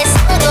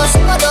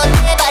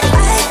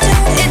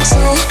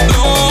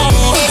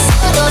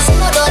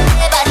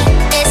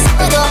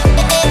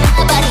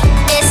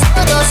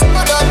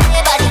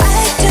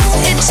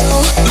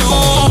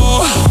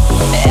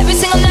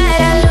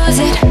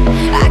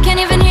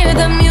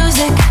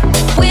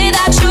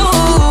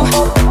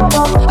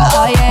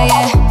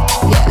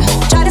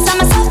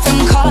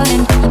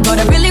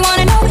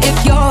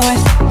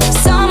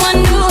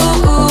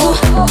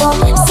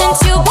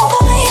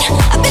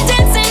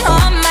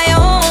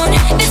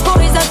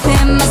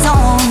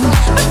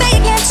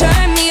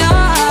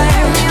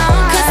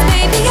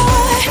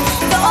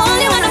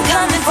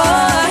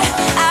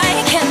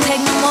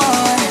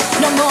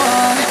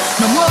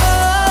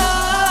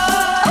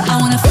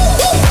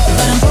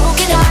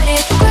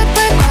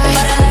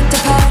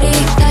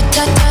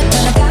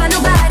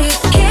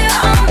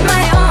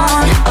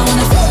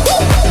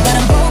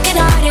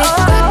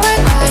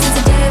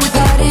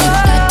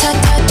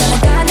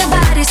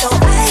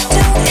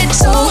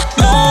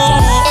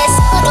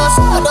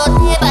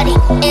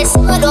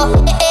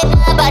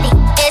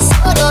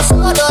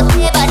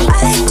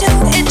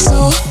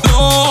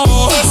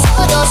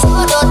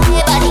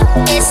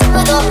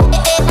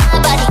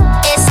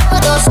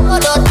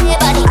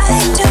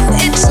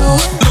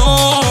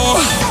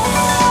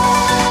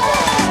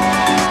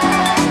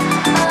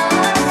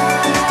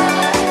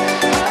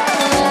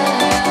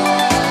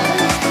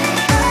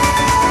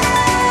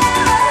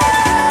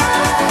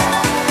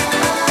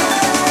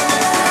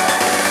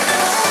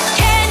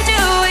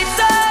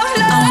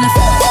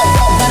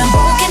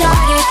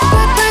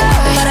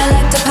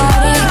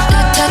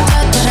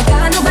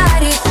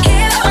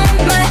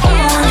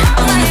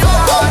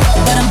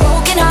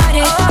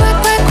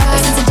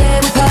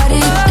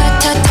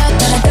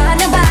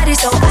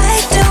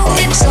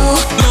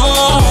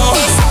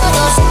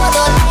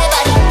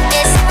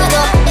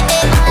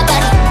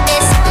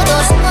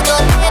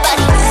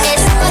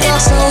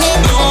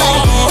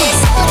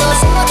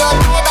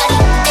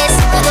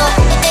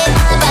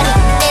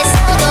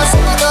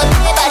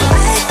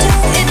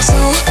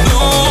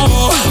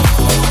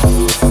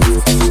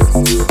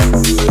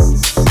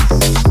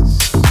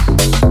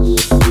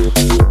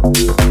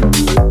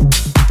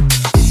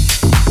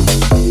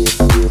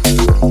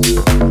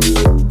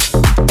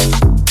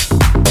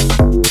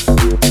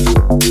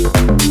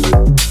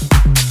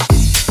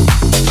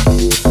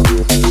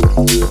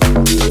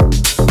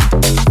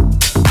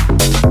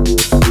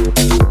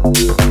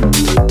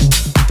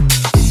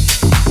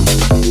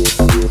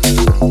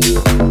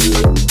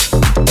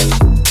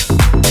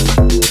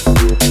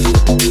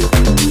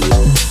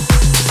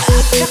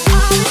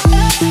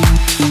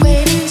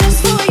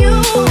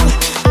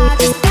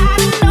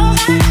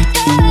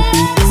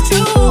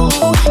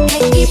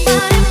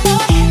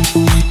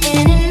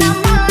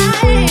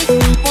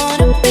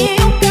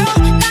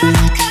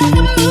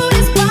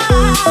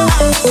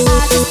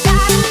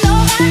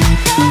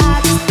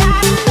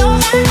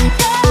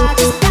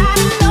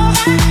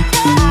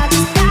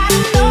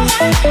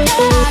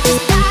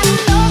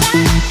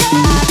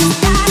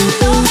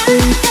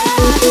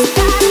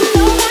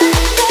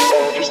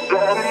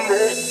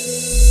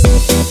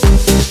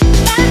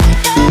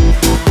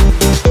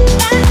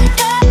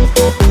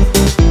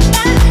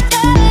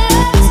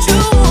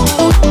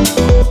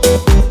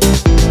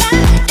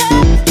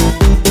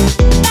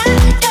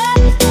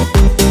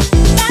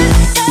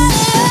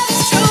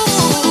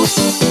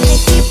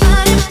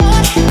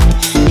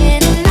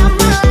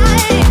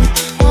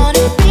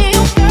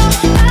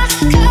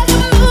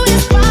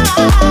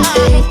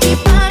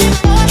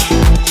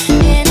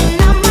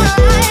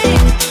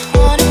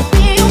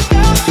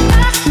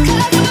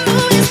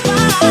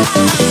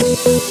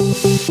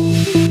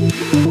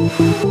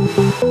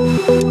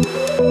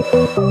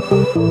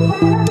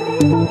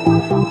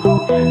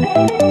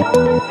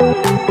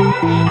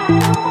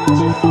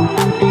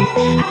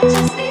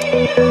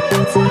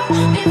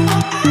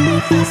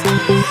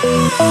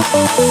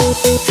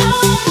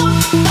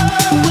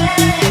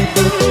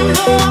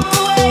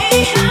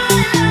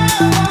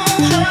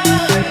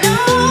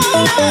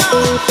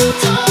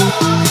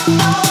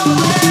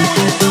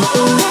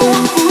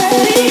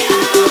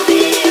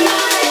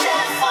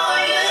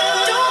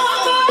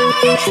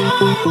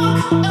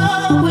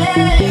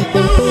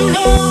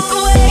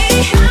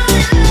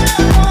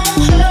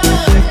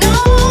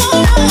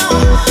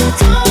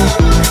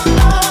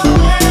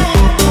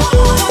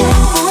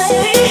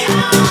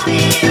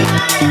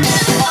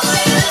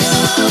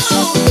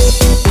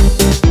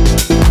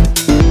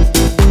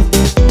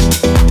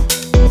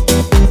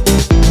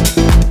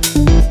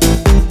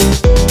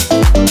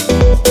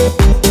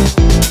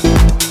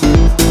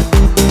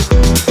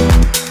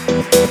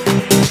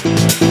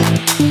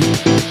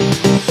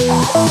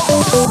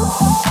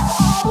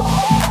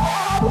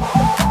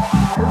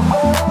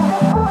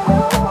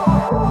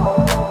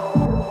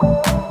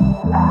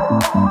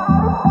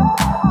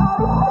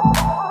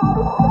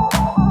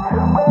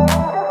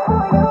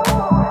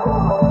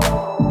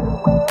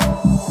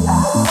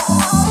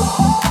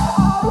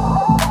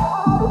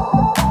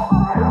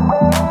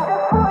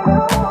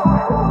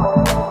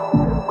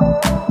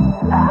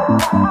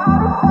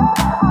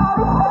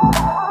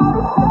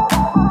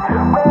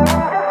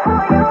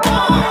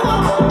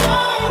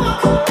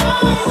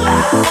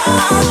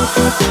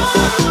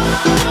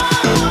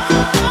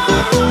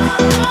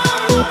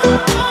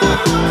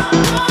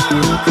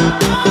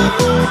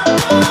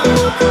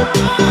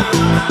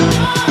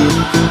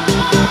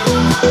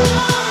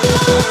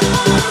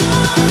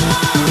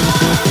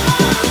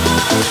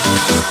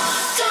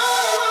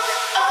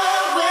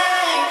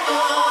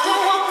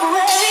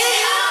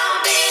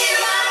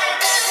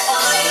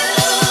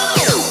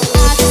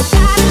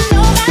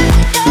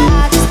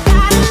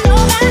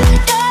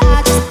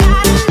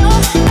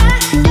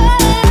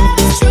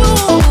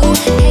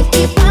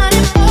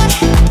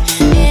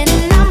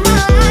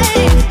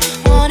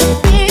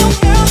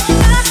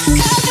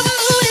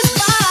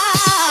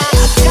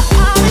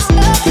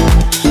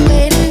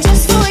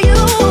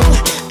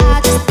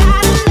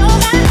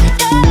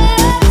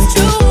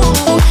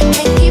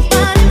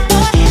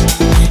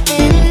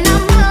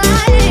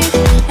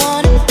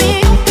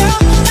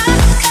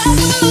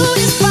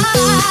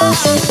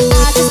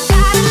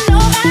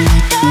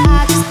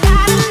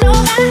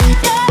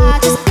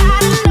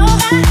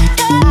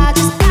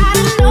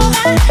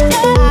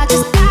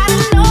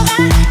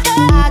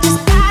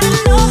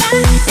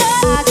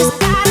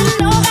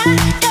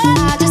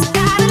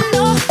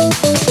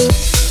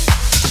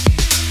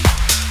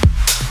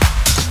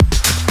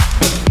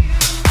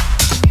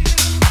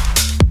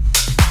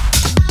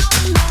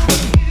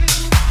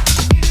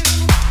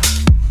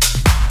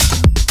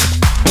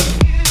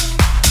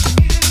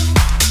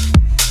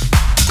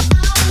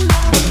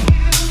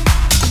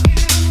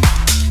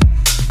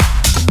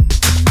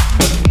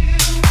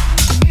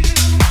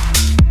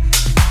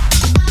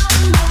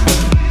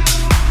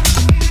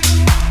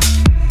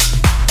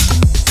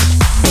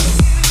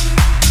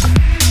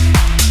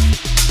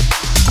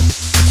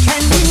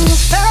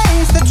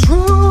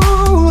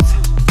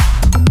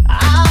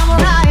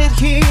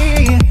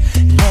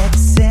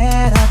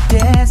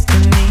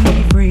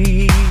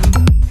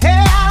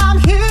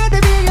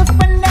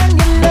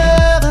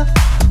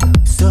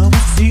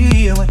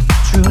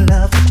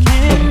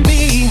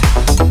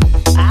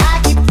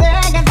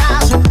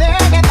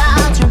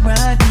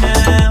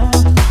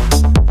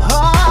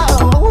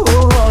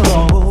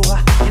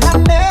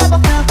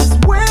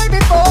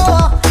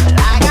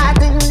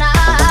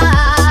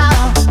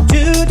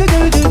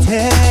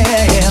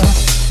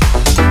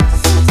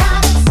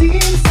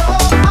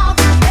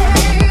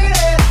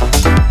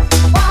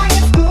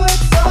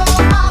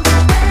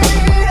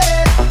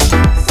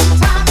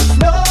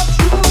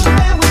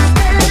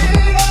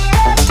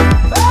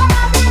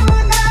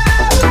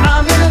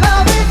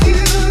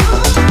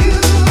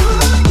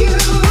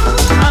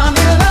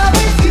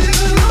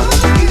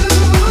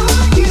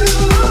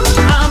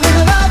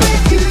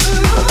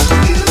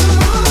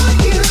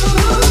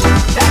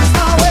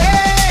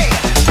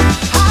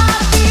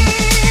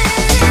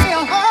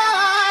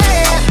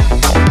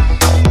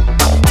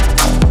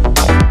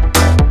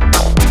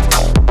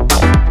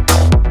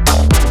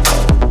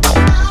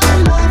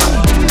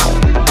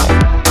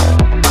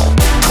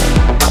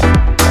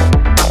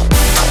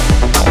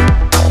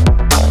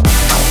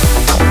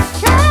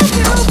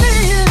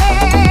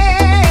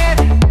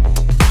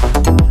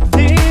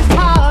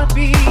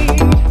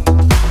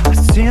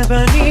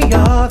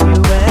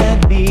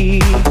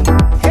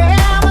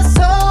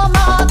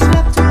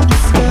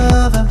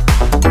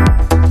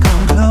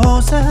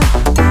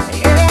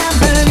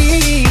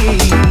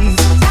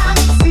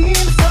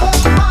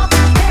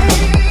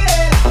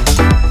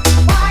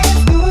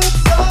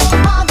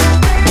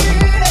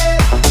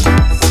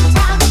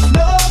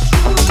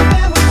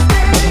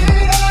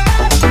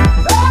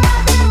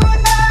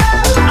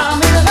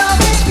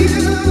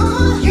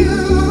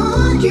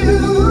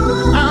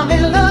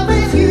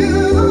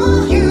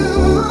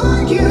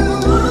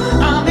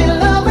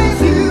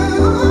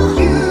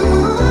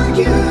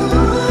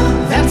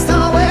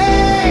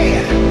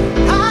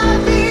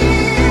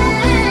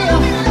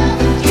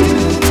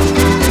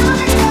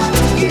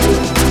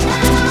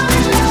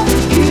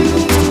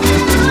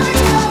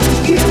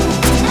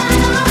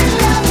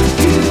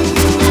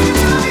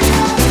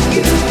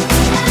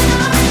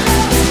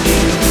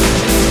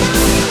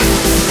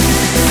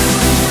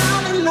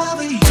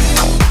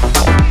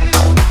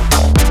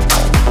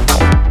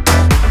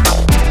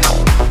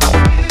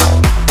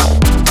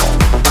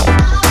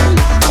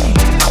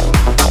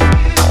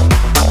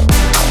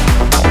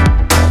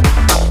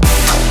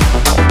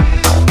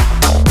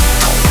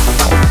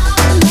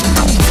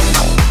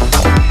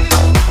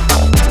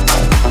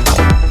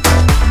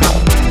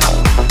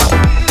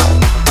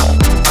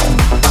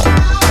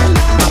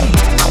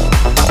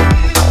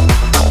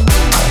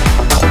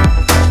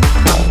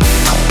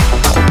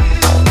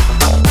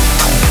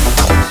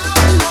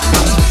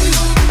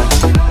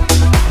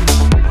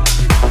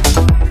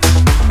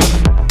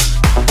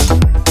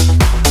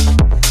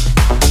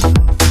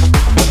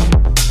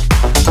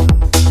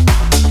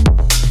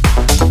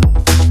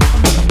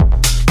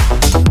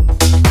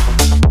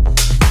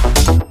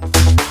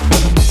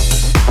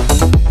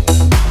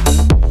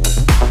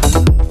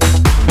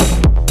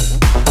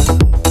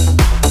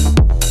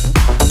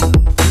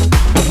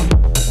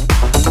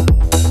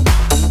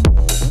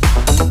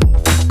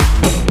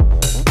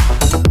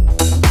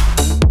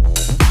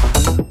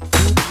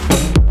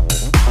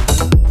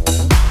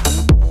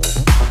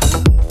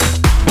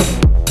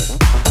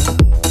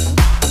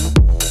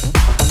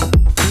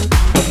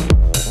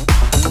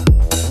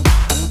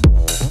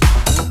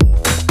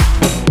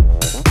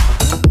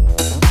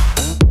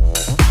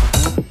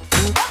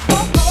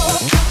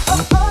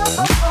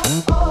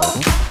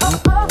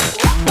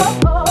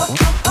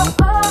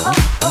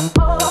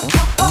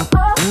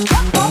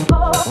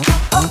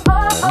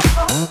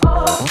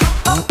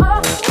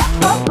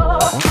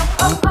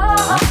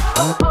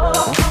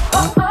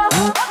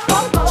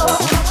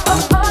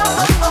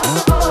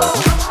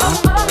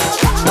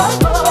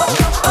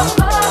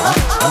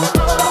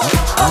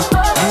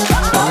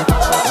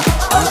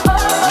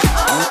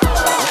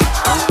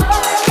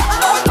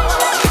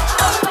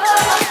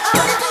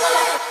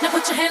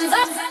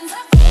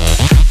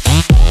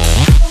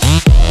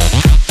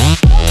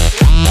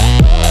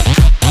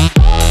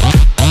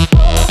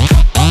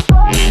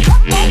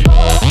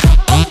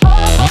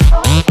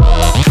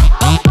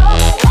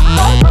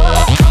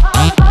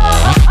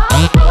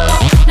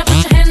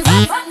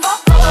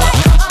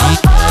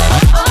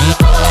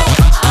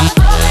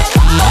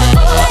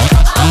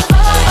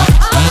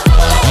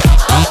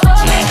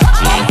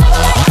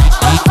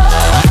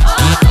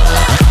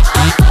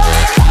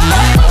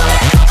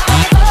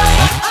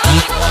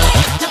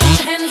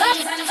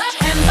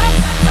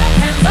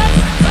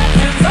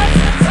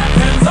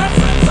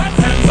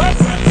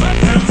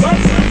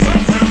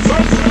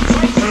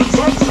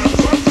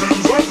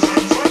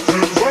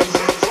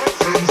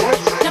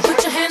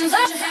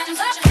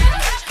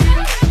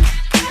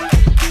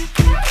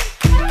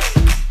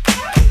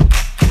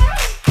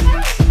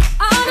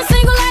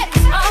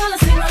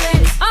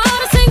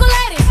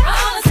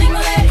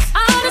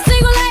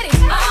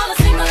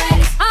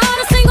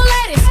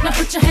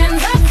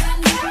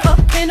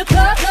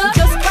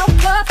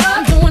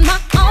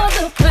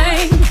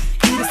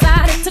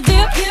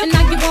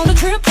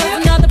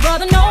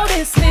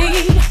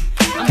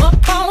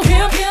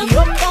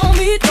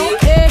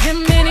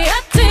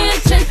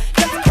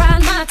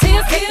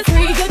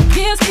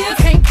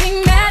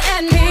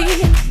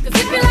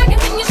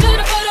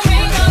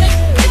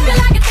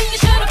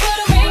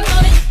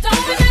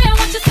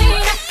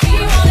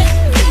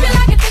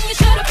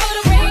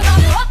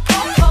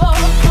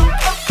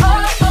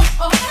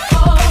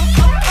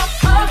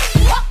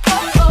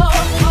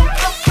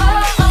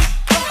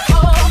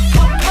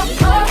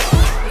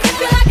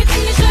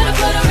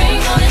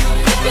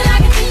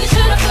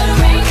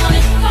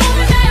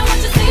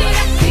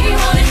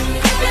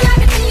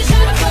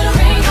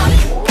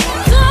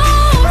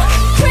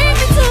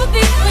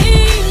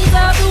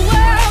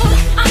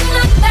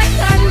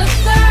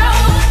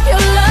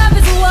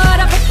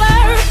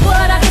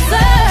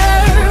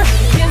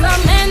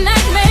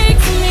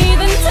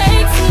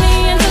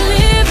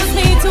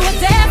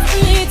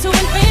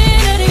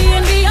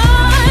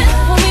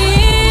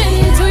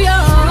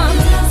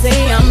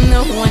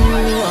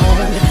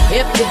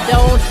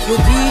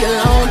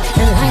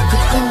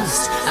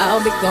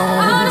 be gone.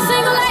 All the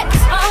single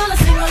ladies, all the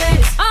single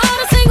ladies, all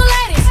the single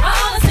ladies,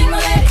 all the single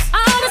ladies,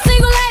 all the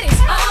single ladies,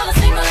 all the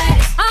single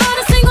ladies, all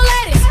the single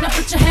ladies. Now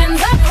put your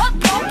hands up.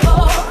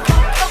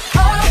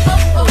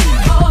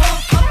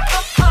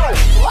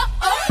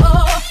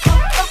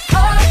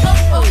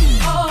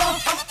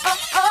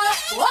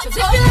 If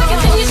you like it,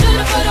 then you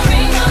should've put a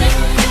ring on it.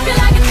 If you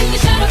like it, then you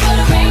should've put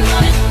a ring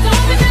on it.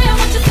 Don't be shy, I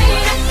want you to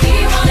see that he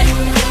want it.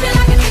 If you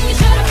like it, then you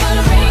should've put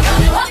a ring on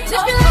it. If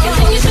you like it,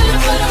 then you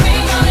should've put a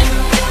ring on it.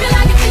 If you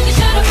like it, then you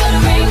should've put a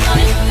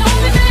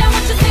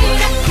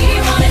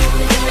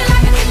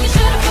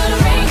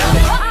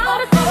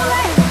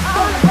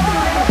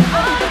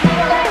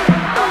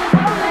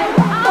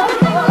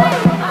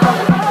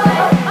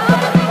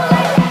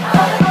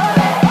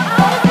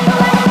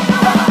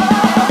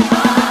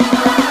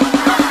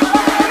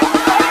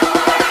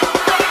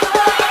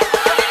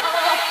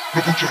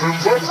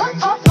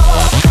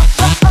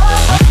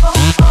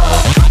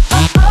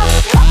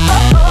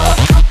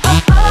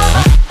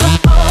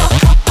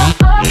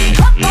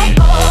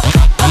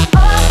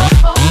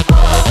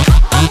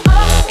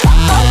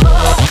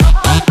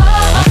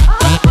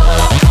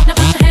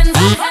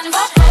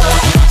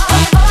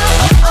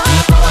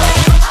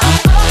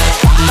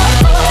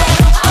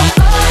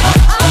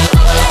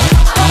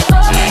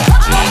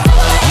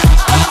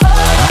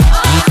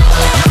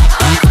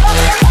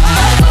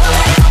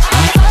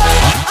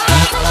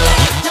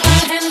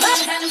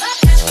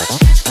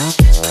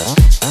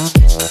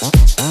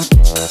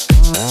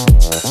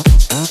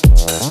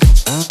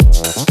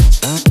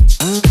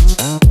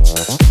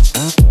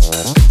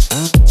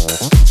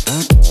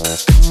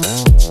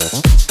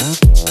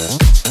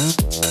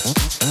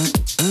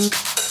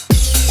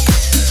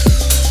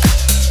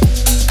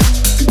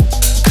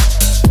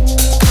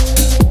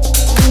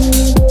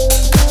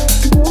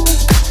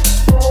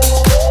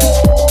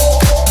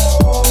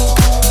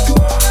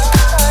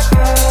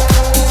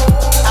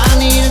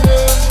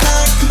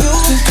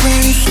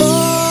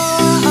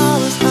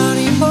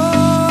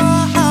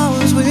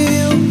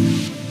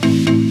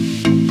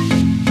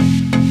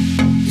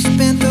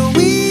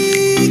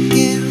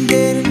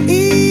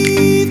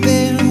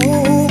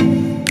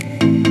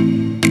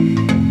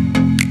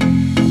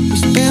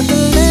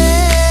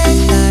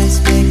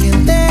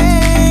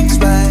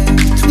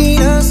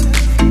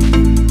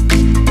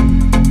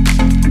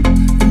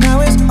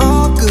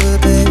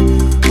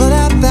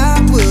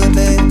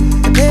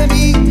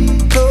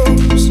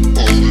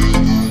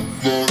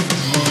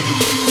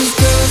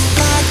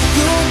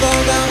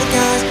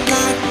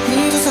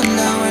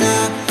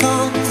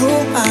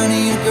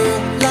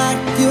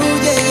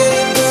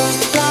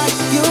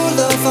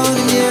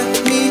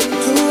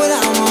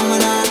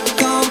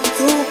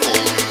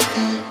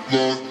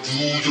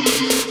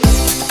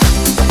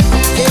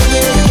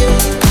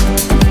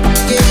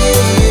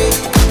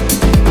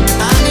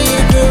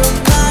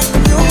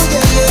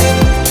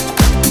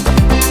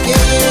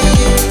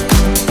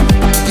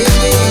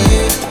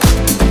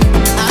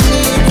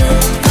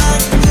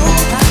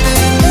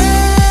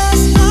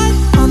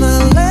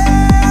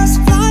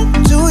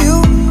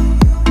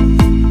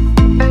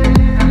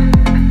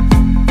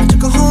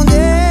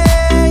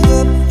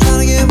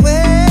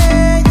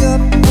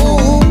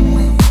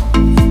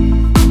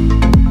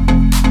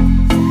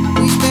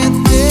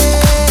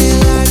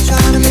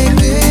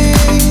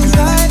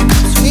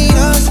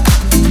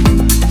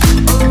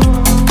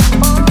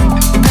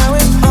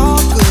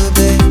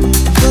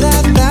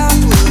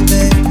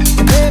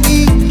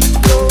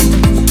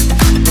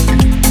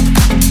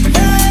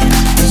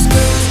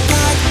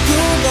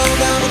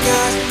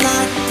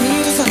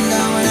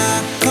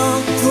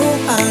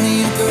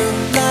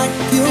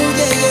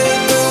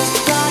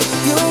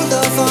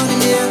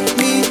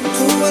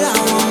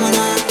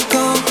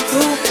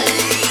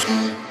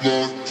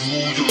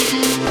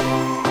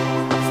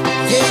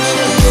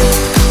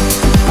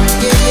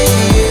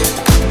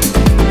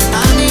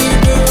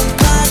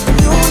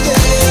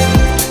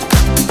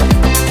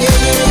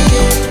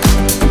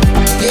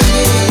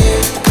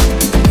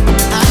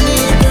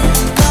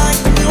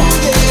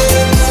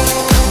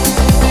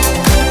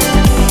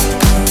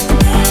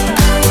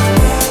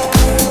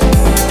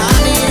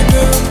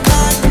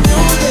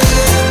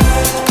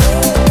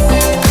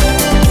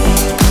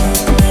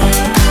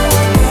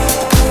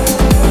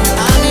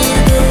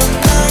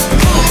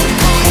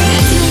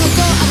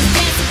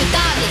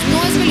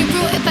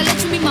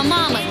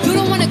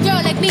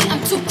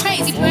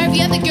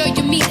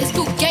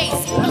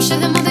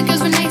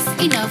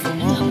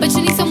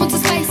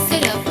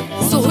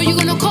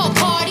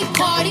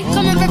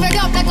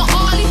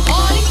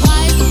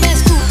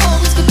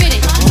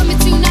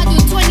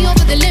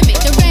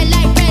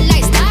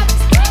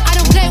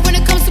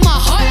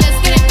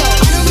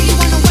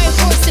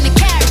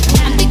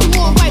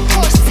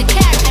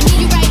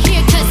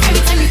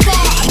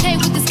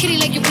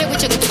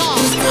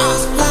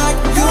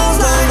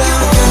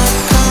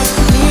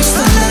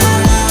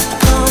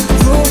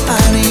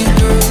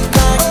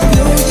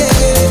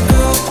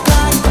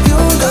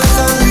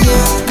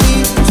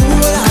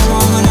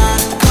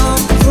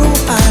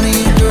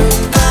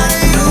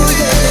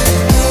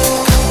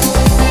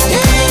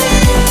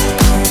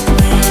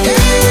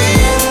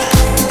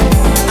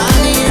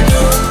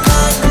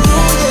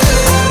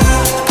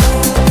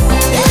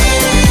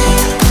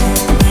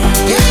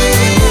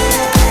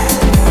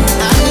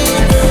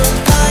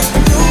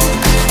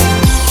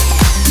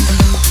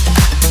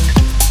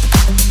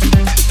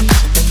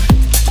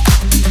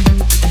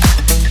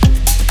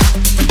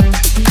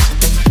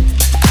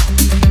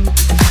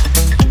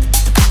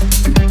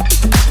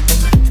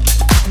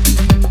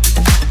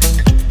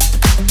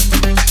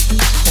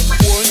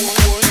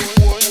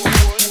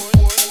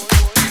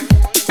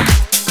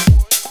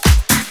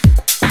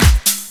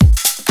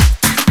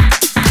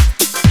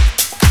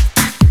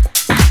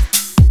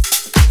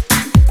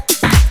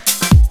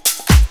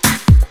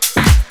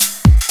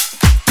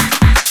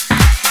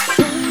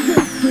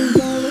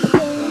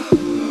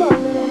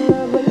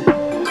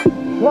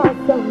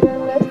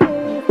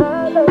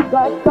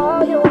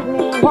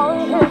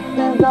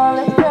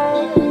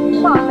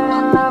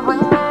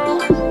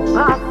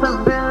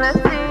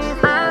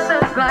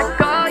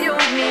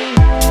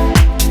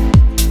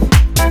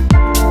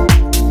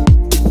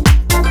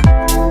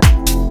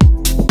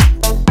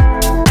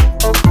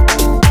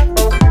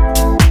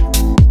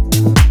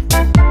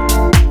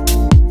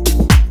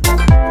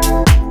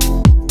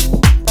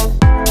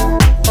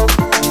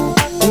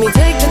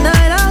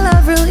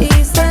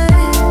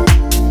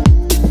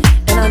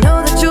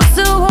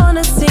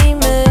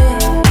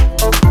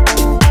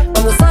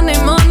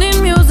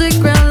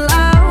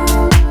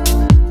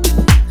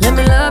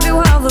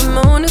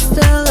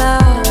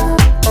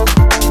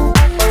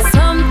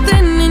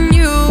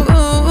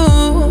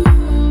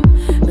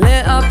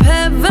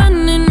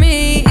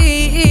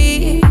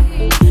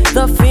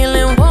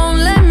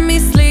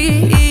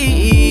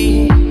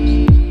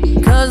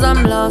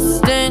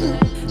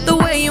in the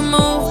way you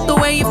move, the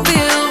way you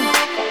feel.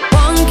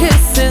 One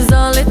kiss is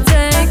all it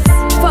takes.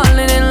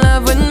 Falling in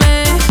love with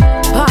me.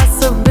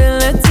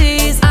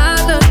 Possibilities,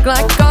 I look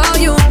like all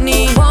you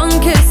need. One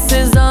kiss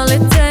is all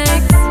it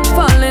takes.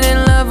 Falling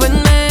in love with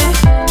me.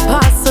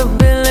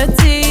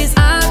 Possibilities,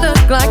 I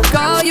look like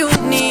all you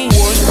need.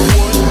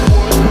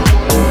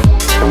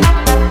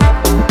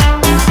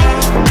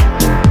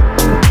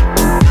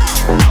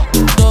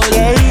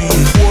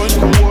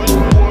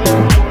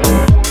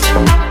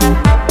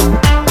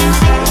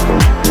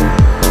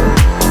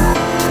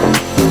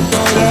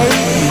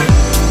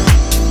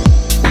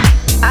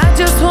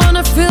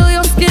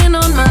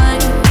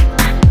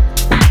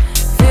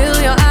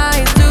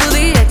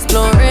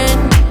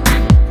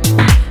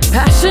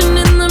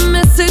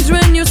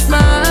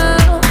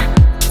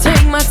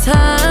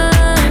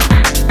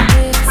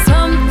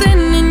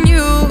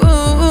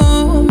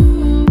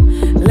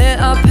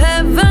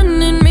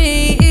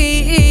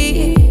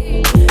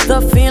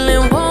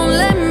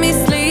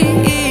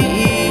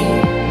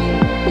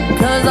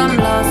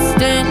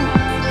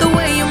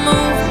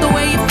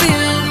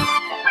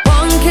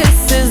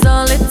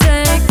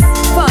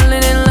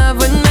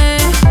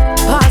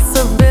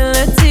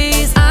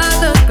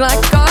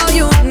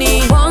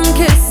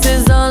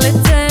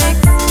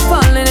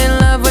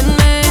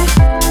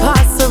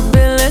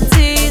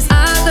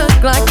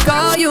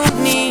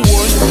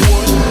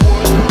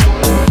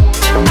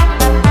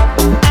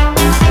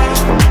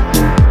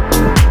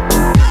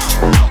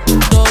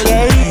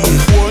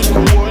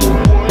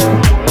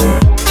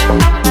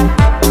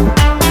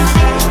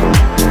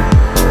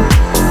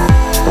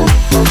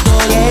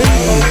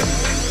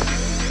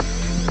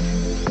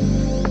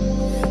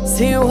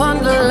 See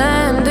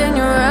wonderland in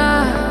your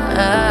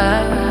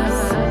eyes.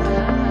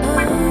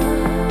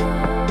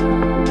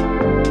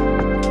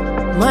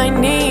 Might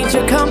need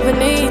your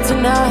company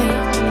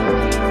tonight.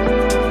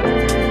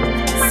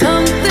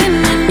 Something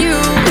in you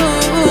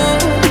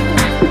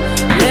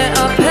lit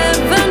up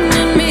heaven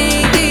in me.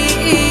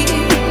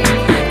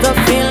 The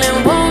feeling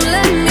won't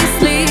let me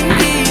sleep,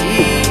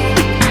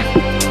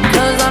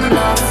 'cause I'm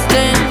lost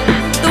in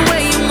the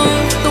way you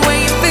move, the way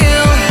you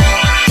feel.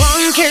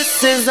 One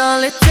kiss is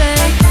all it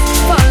takes.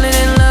 Falling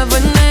in love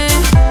with me.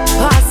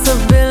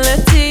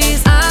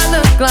 Possibilities, I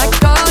look like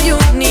all you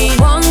need.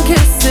 One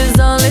kiss is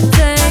all it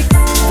takes.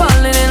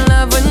 Falling in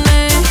love with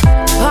me.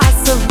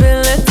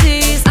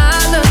 Possibilities, I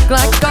look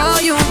like all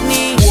you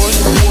need.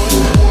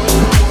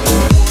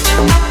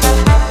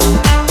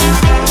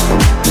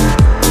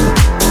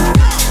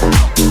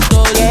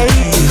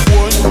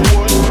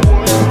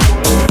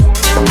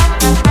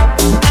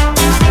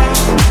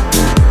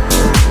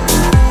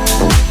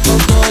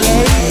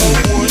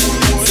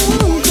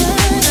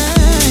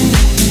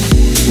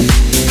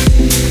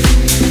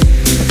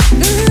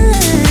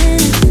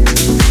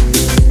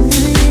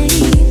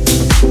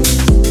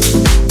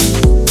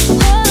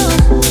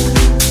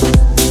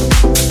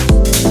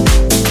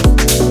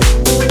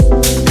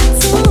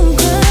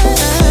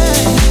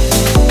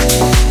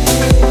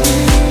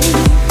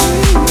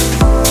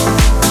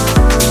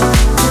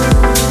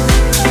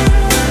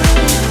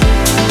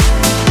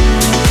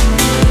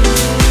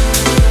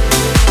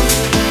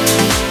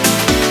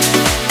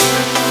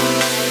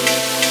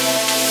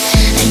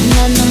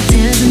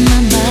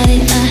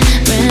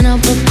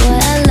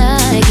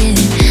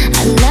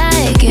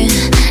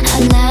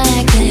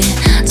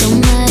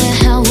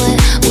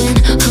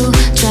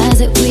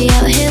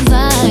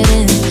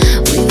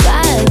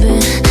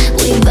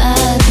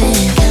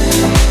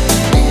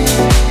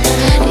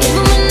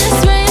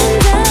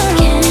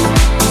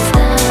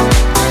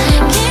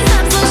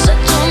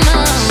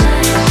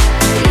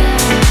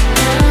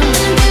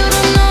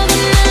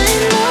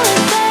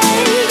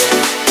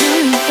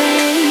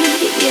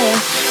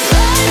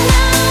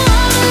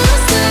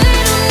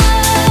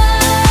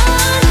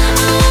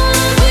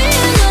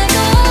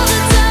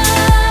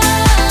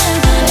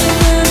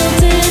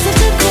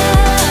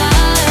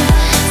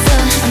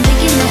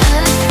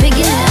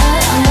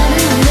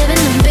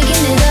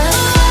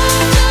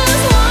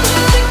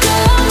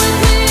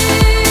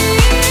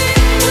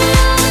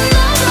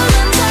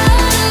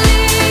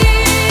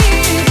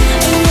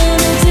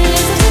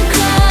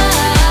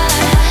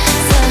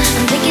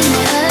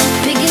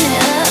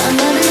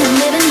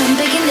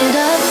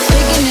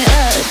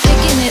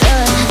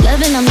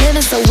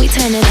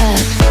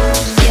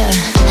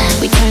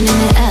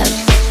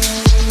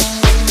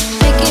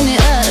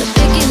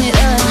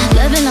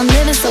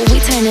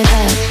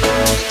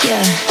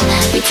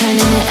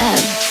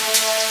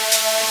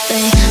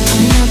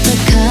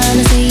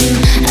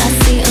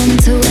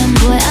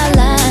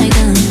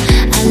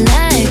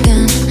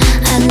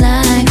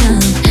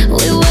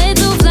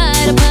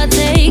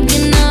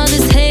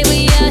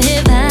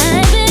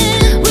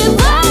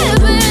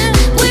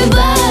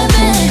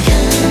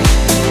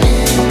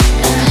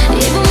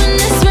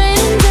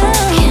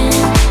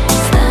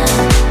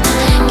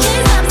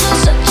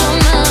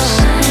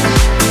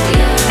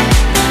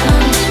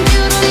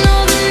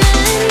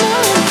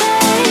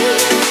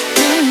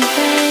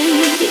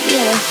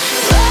 Yeah.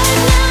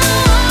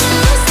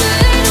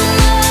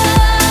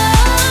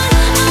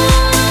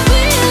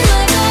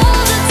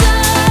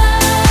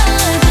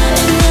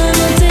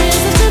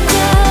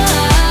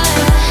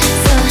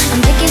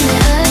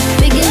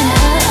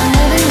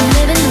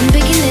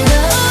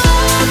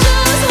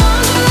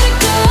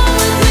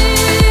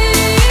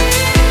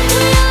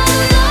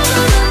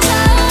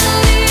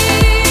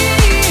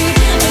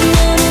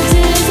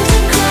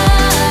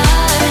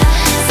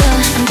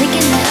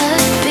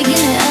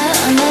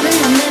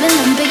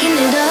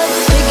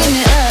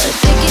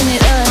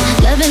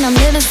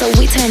 living, so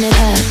we turn it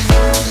up.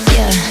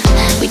 Yeah,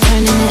 we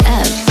turning it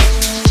up.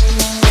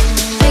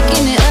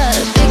 Picking it up,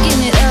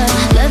 picking it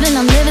up. Loving,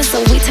 I'm living, so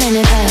we turn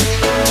it up.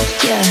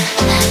 Yeah,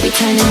 we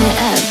turning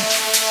it up.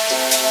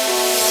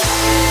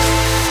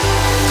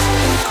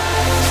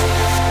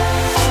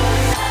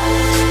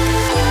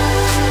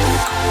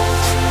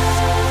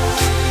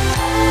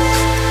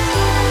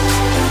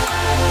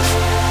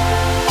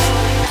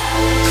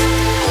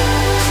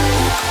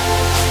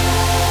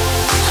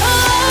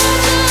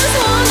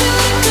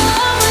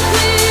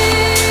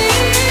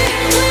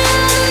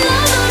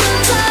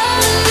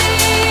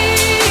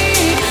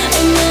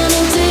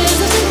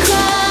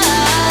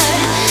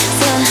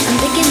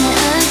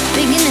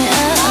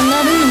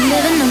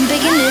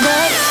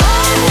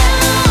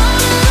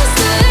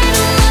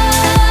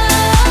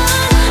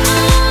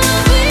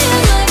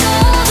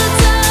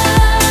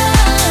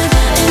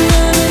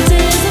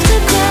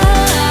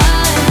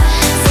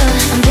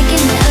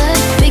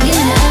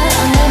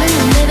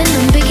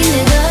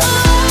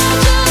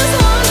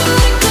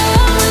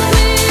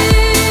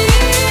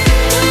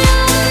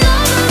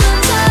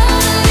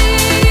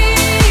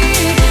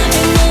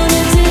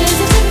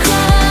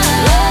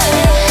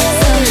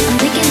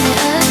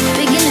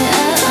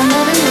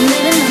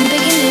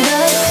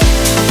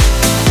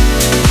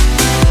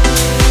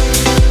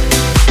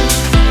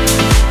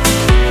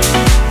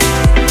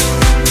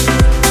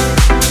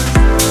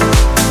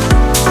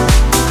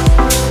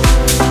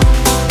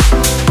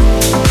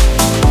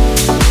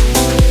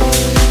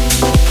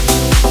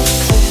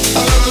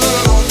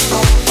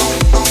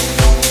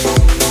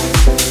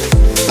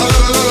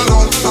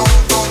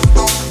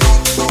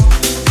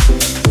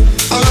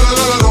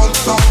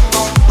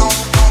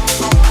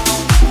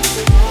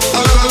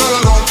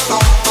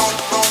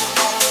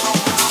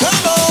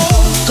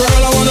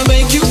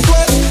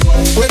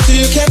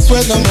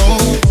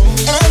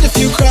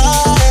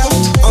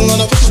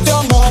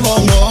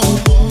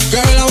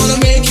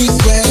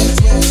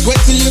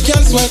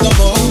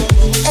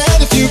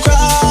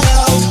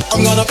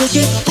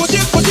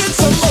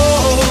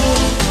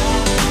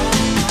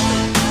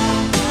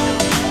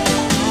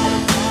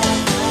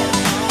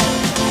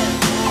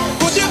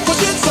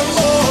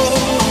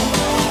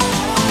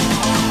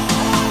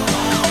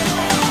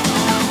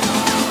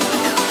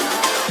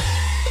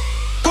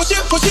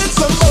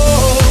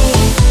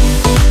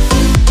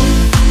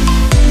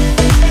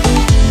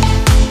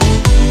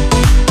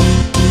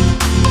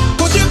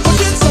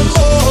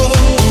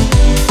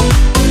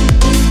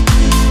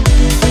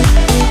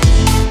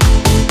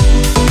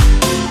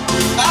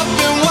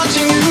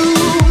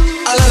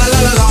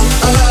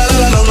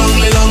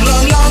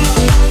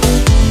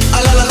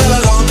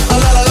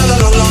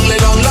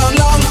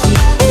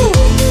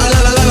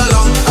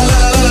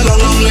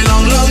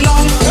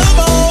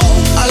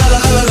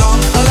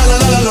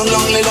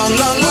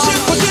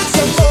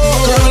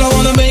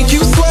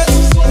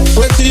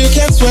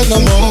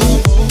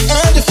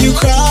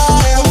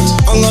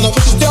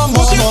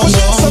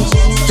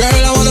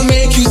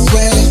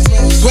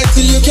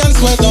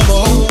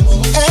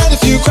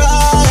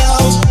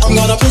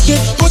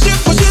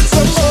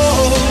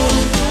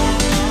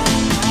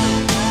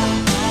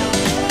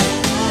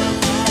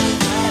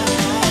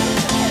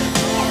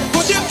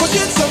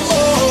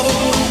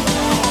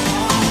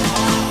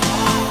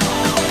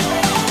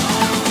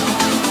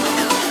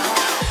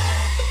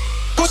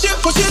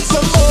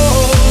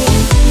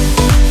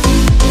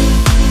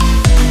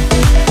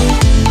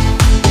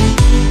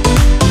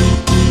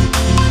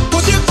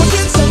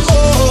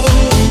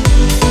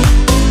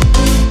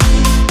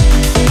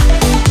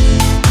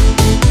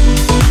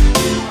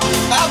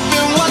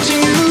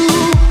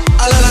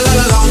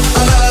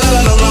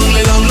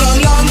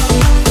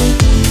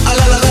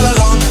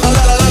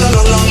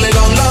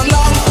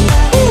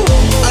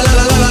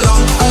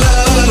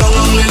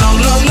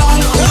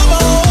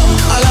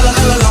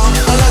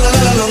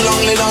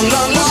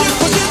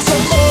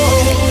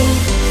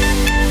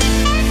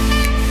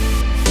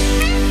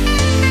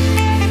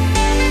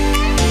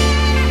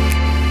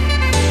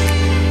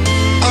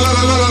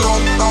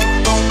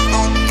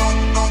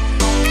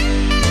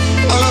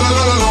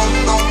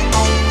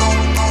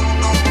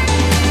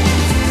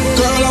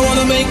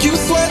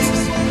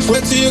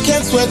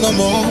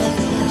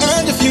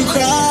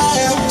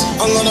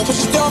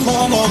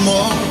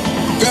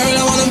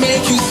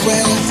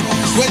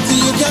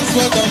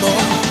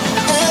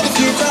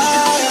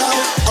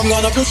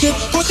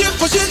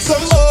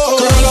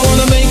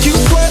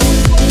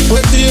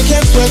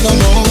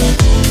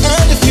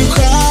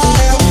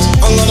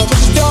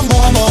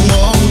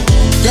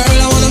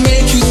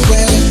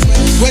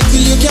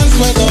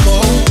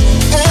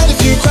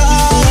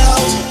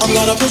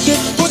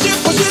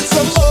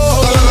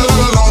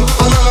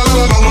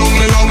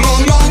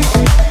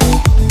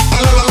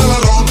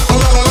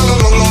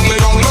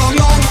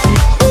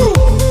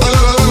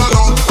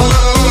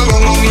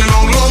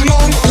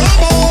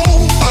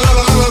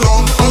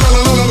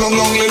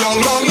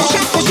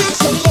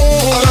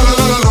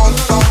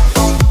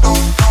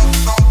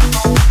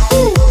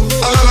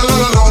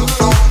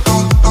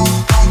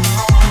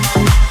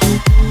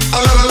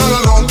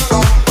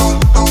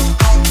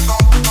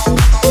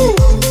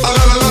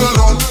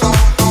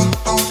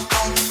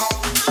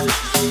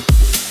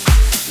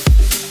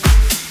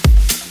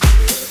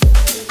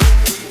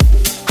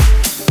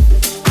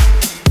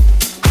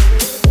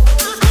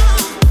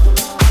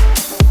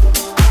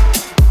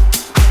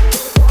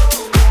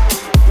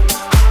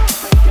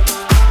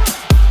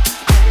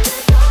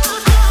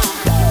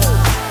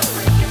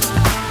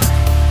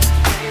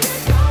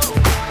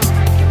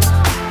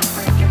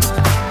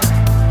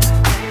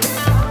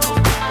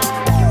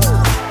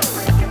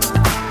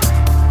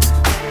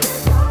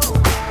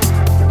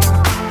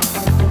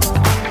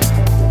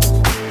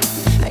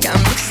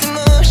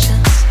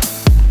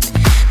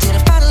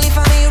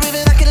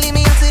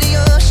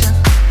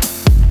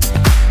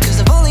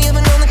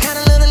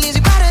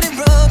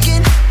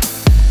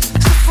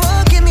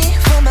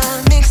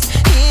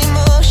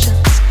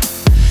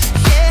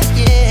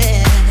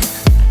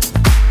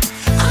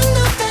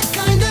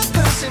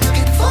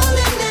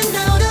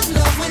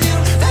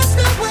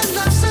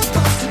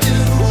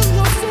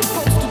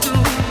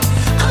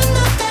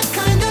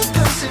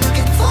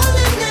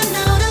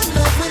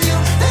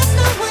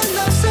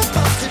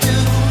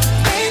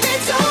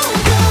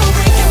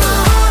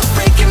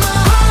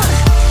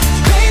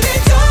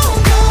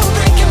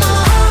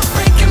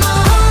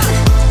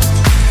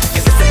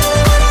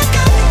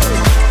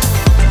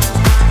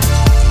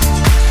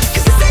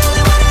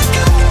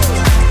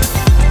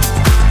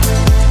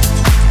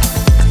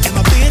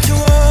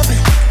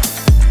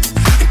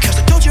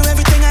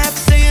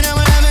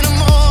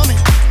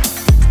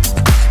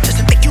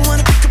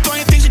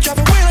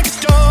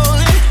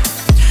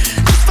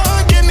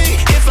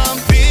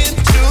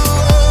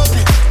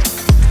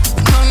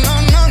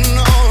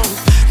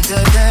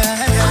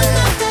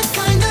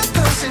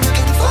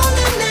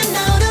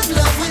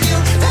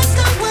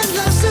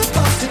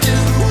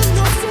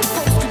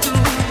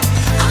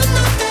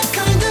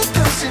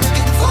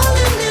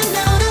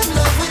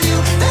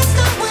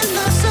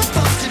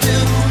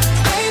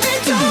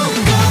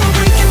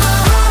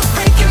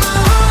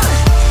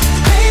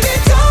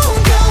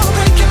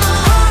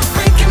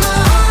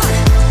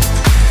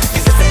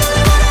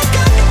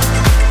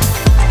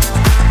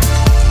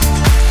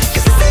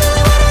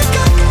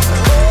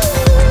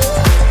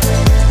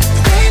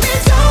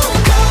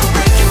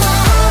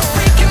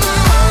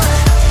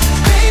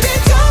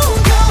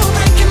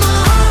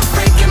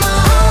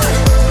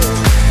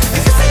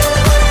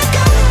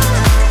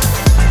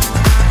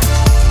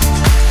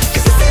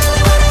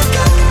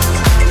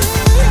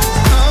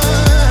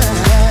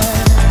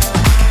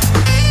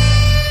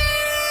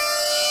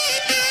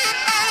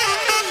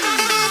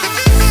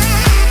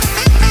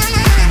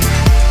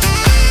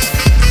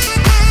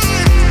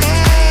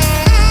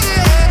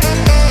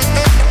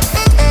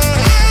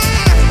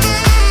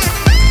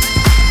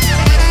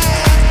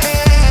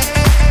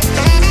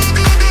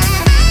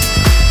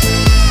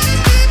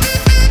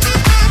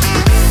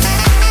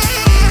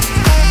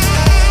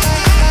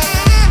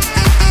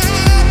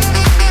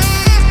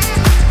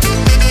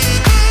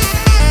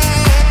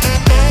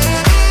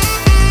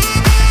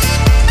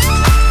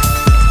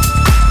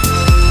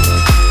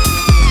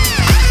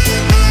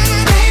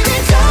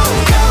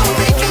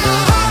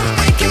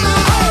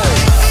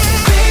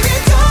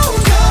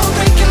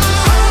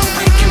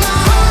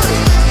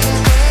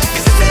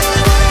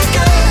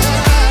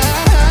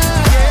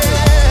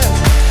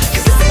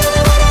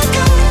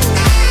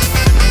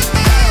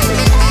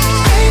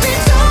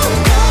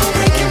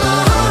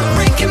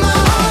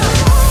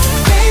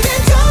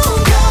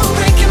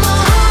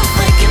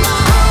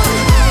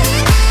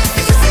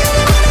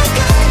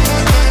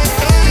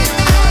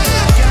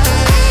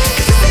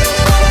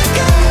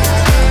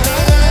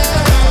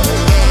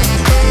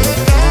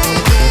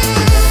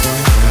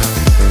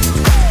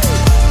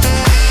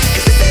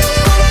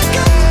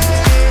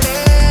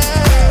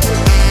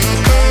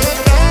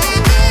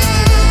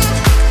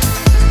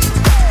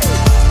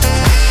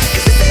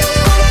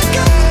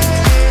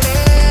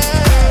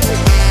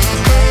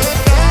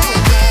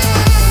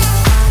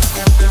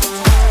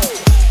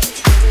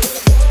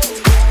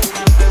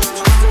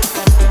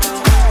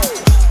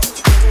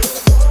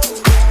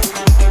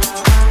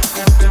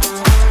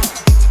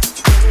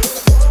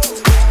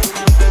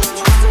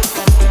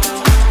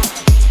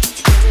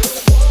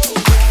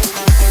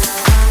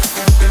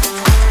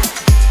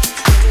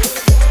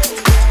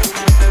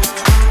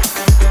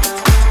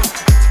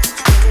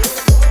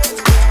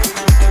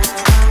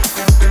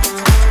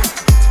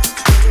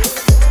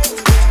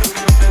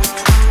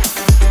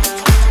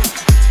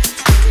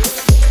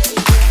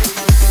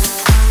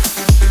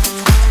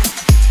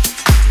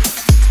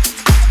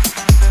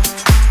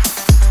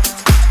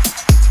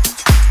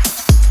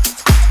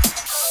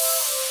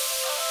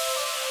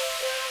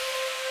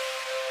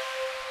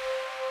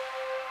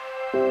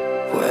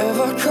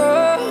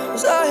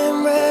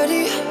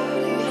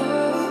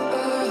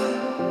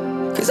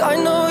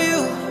 know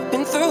you've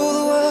been through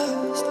the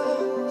worst.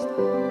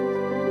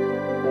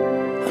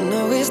 I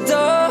know it's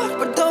dark,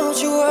 but don't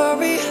you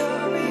worry.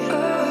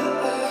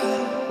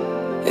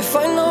 If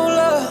I know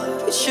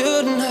love, it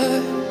shouldn't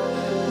hurt.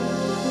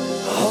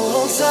 Hold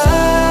on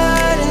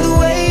tight in the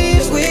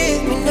waves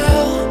with me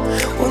now.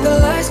 When the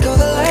lights go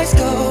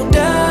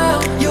down,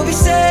 you'll be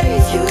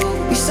safe,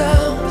 you'll be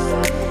sound.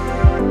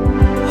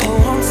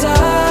 Hold on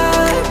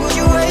tight, will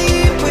you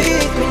wait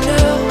with me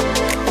now?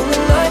 When the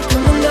night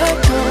come,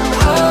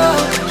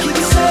 I'll keep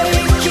you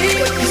safe,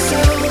 keep you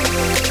sound.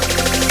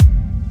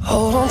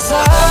 Hold on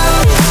tight.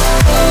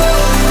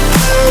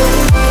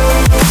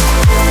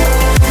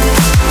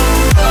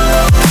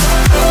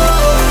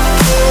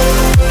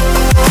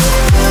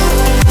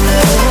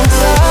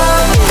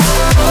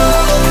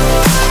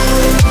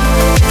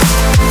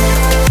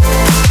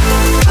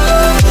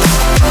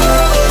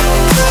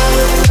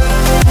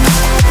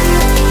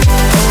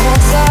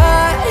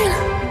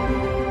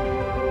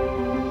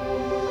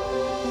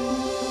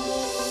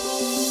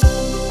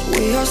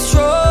 We are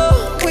strong,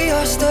 we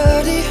are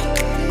sturdy,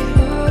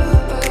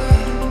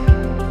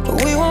 but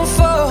we won't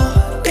fall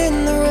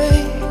in the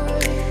rain.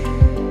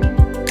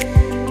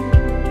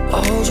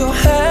 I'll hold your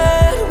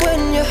hand when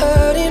you're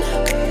hurting.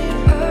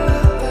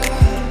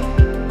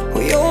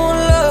 We all want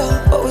love,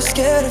 but we're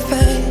scared of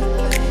pain.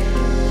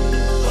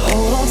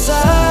 Hold on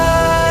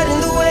tight in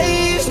the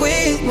waves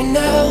with me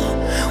now.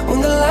 When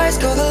the lights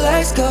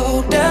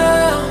go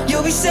down,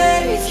 you'll be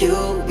safe,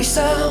 you'll be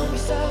sound.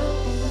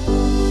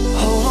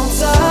 Hold on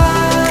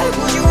tight,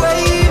 will you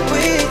wait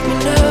with me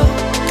now?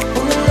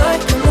 When the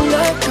night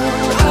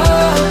come,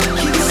 I'll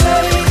keep you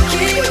safe,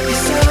 keep you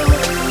sound.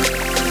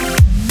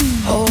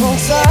 Hold on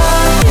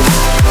tight.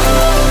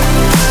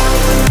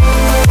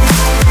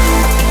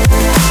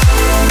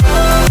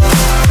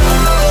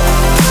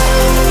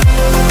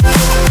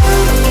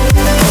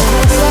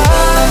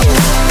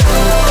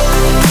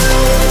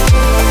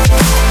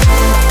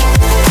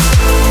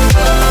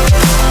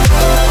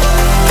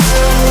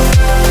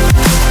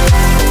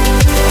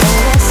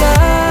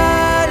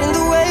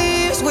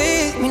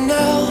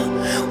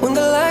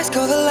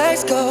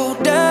 Go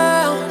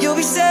down, you'll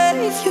be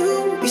safe,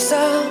 you'll be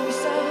sound.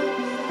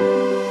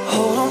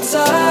 Hold on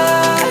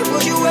tight,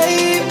 would you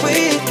wait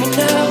with me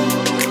now?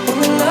 When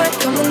the night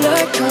come,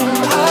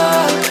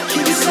 I'll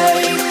keep you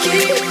safe,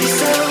 keep you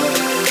sound.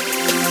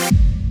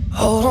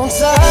 Hold on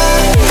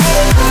tight.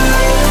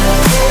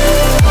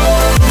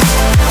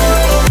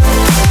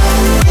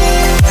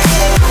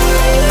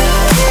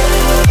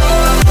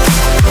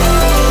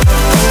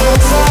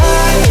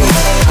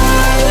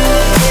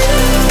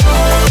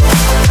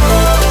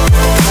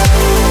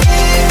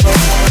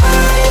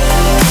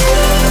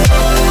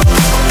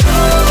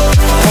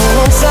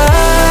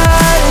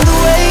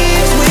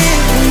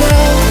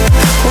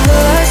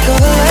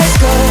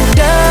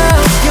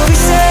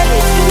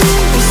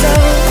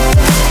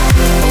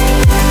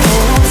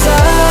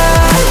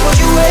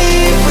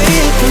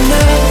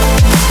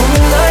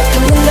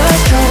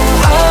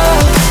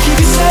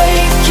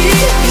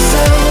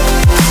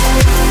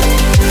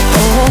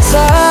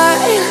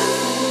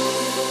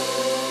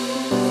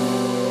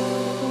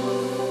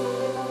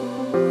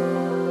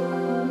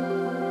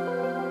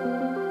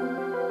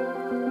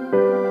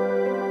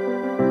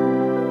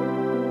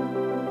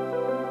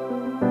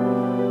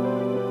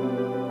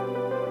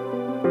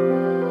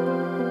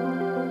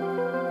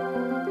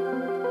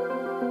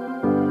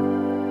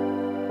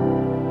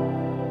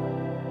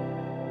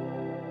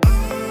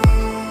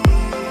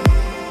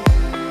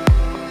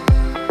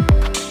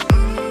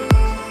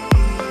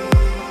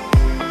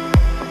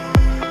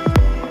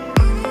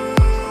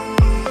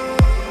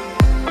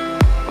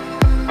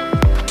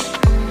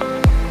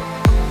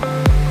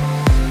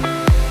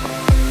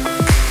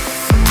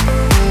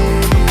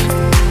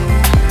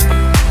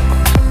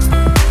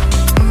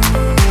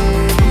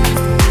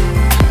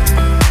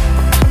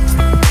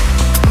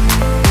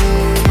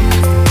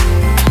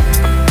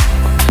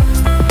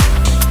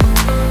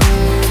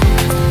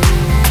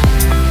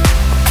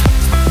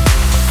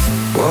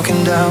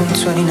 Down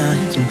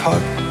 29th and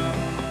Park,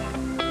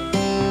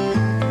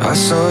 I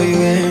saw you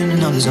in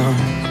another zone.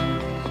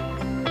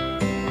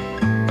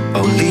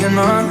 Only a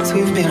month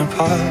we've been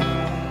apart.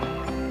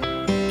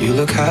 You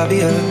look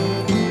happier.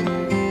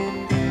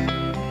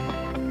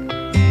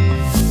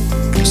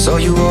 Saw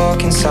you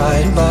walk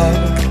inside a bar.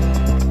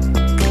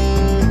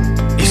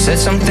 You said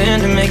something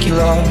to make you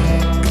laugh.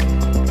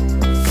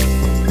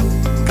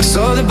 I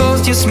saw that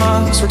both your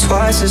smiles were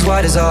twice as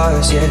wide as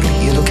ours. Yeah,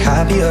 you look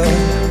happier,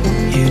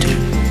 you do.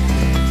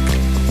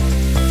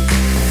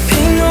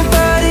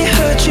 Nobody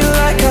hurt you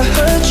like I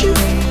hurt you,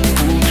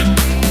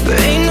 but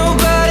ain't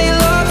nobody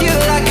love you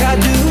like I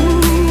do.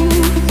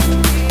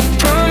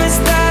 Promise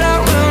that I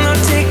will not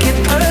take it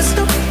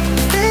personal,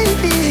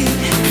 baby,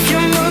 if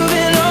you're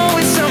moving on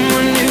with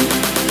someone new.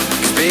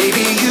 'Cause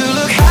baby, you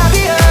look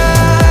happier,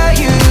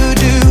 you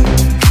do.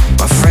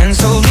 My friends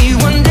told me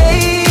one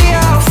day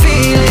I'll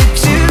feel it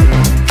too,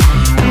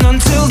 and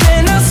until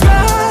then I'll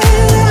smile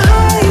and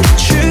hide the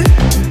truth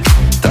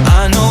that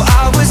I know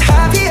I was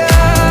happier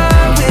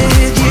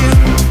with you.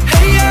 Hey.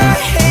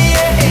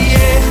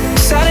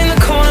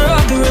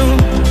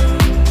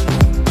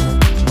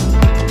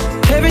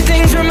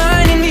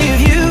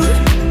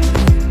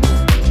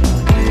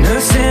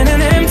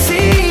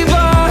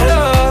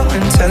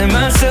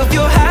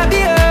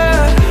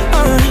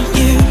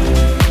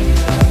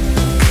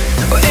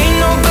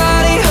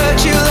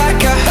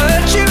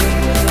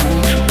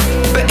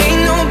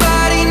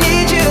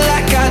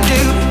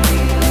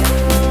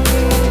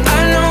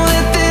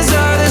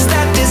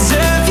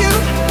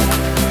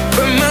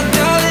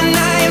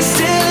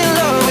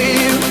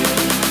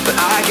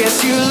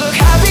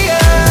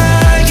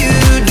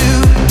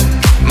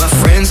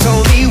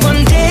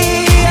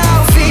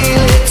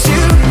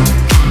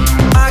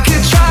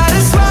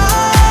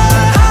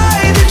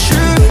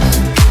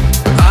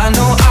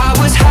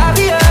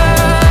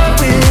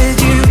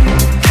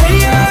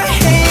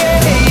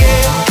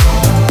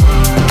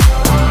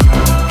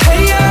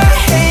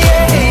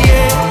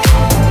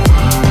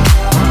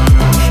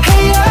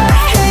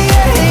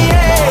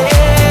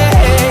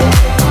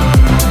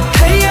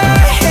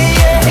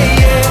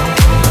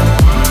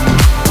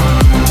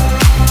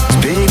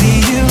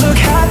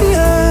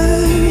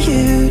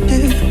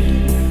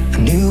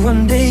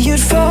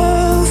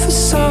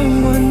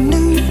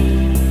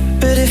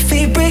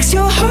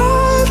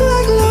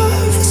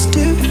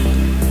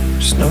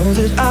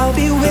 that I'll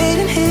be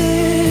waiting here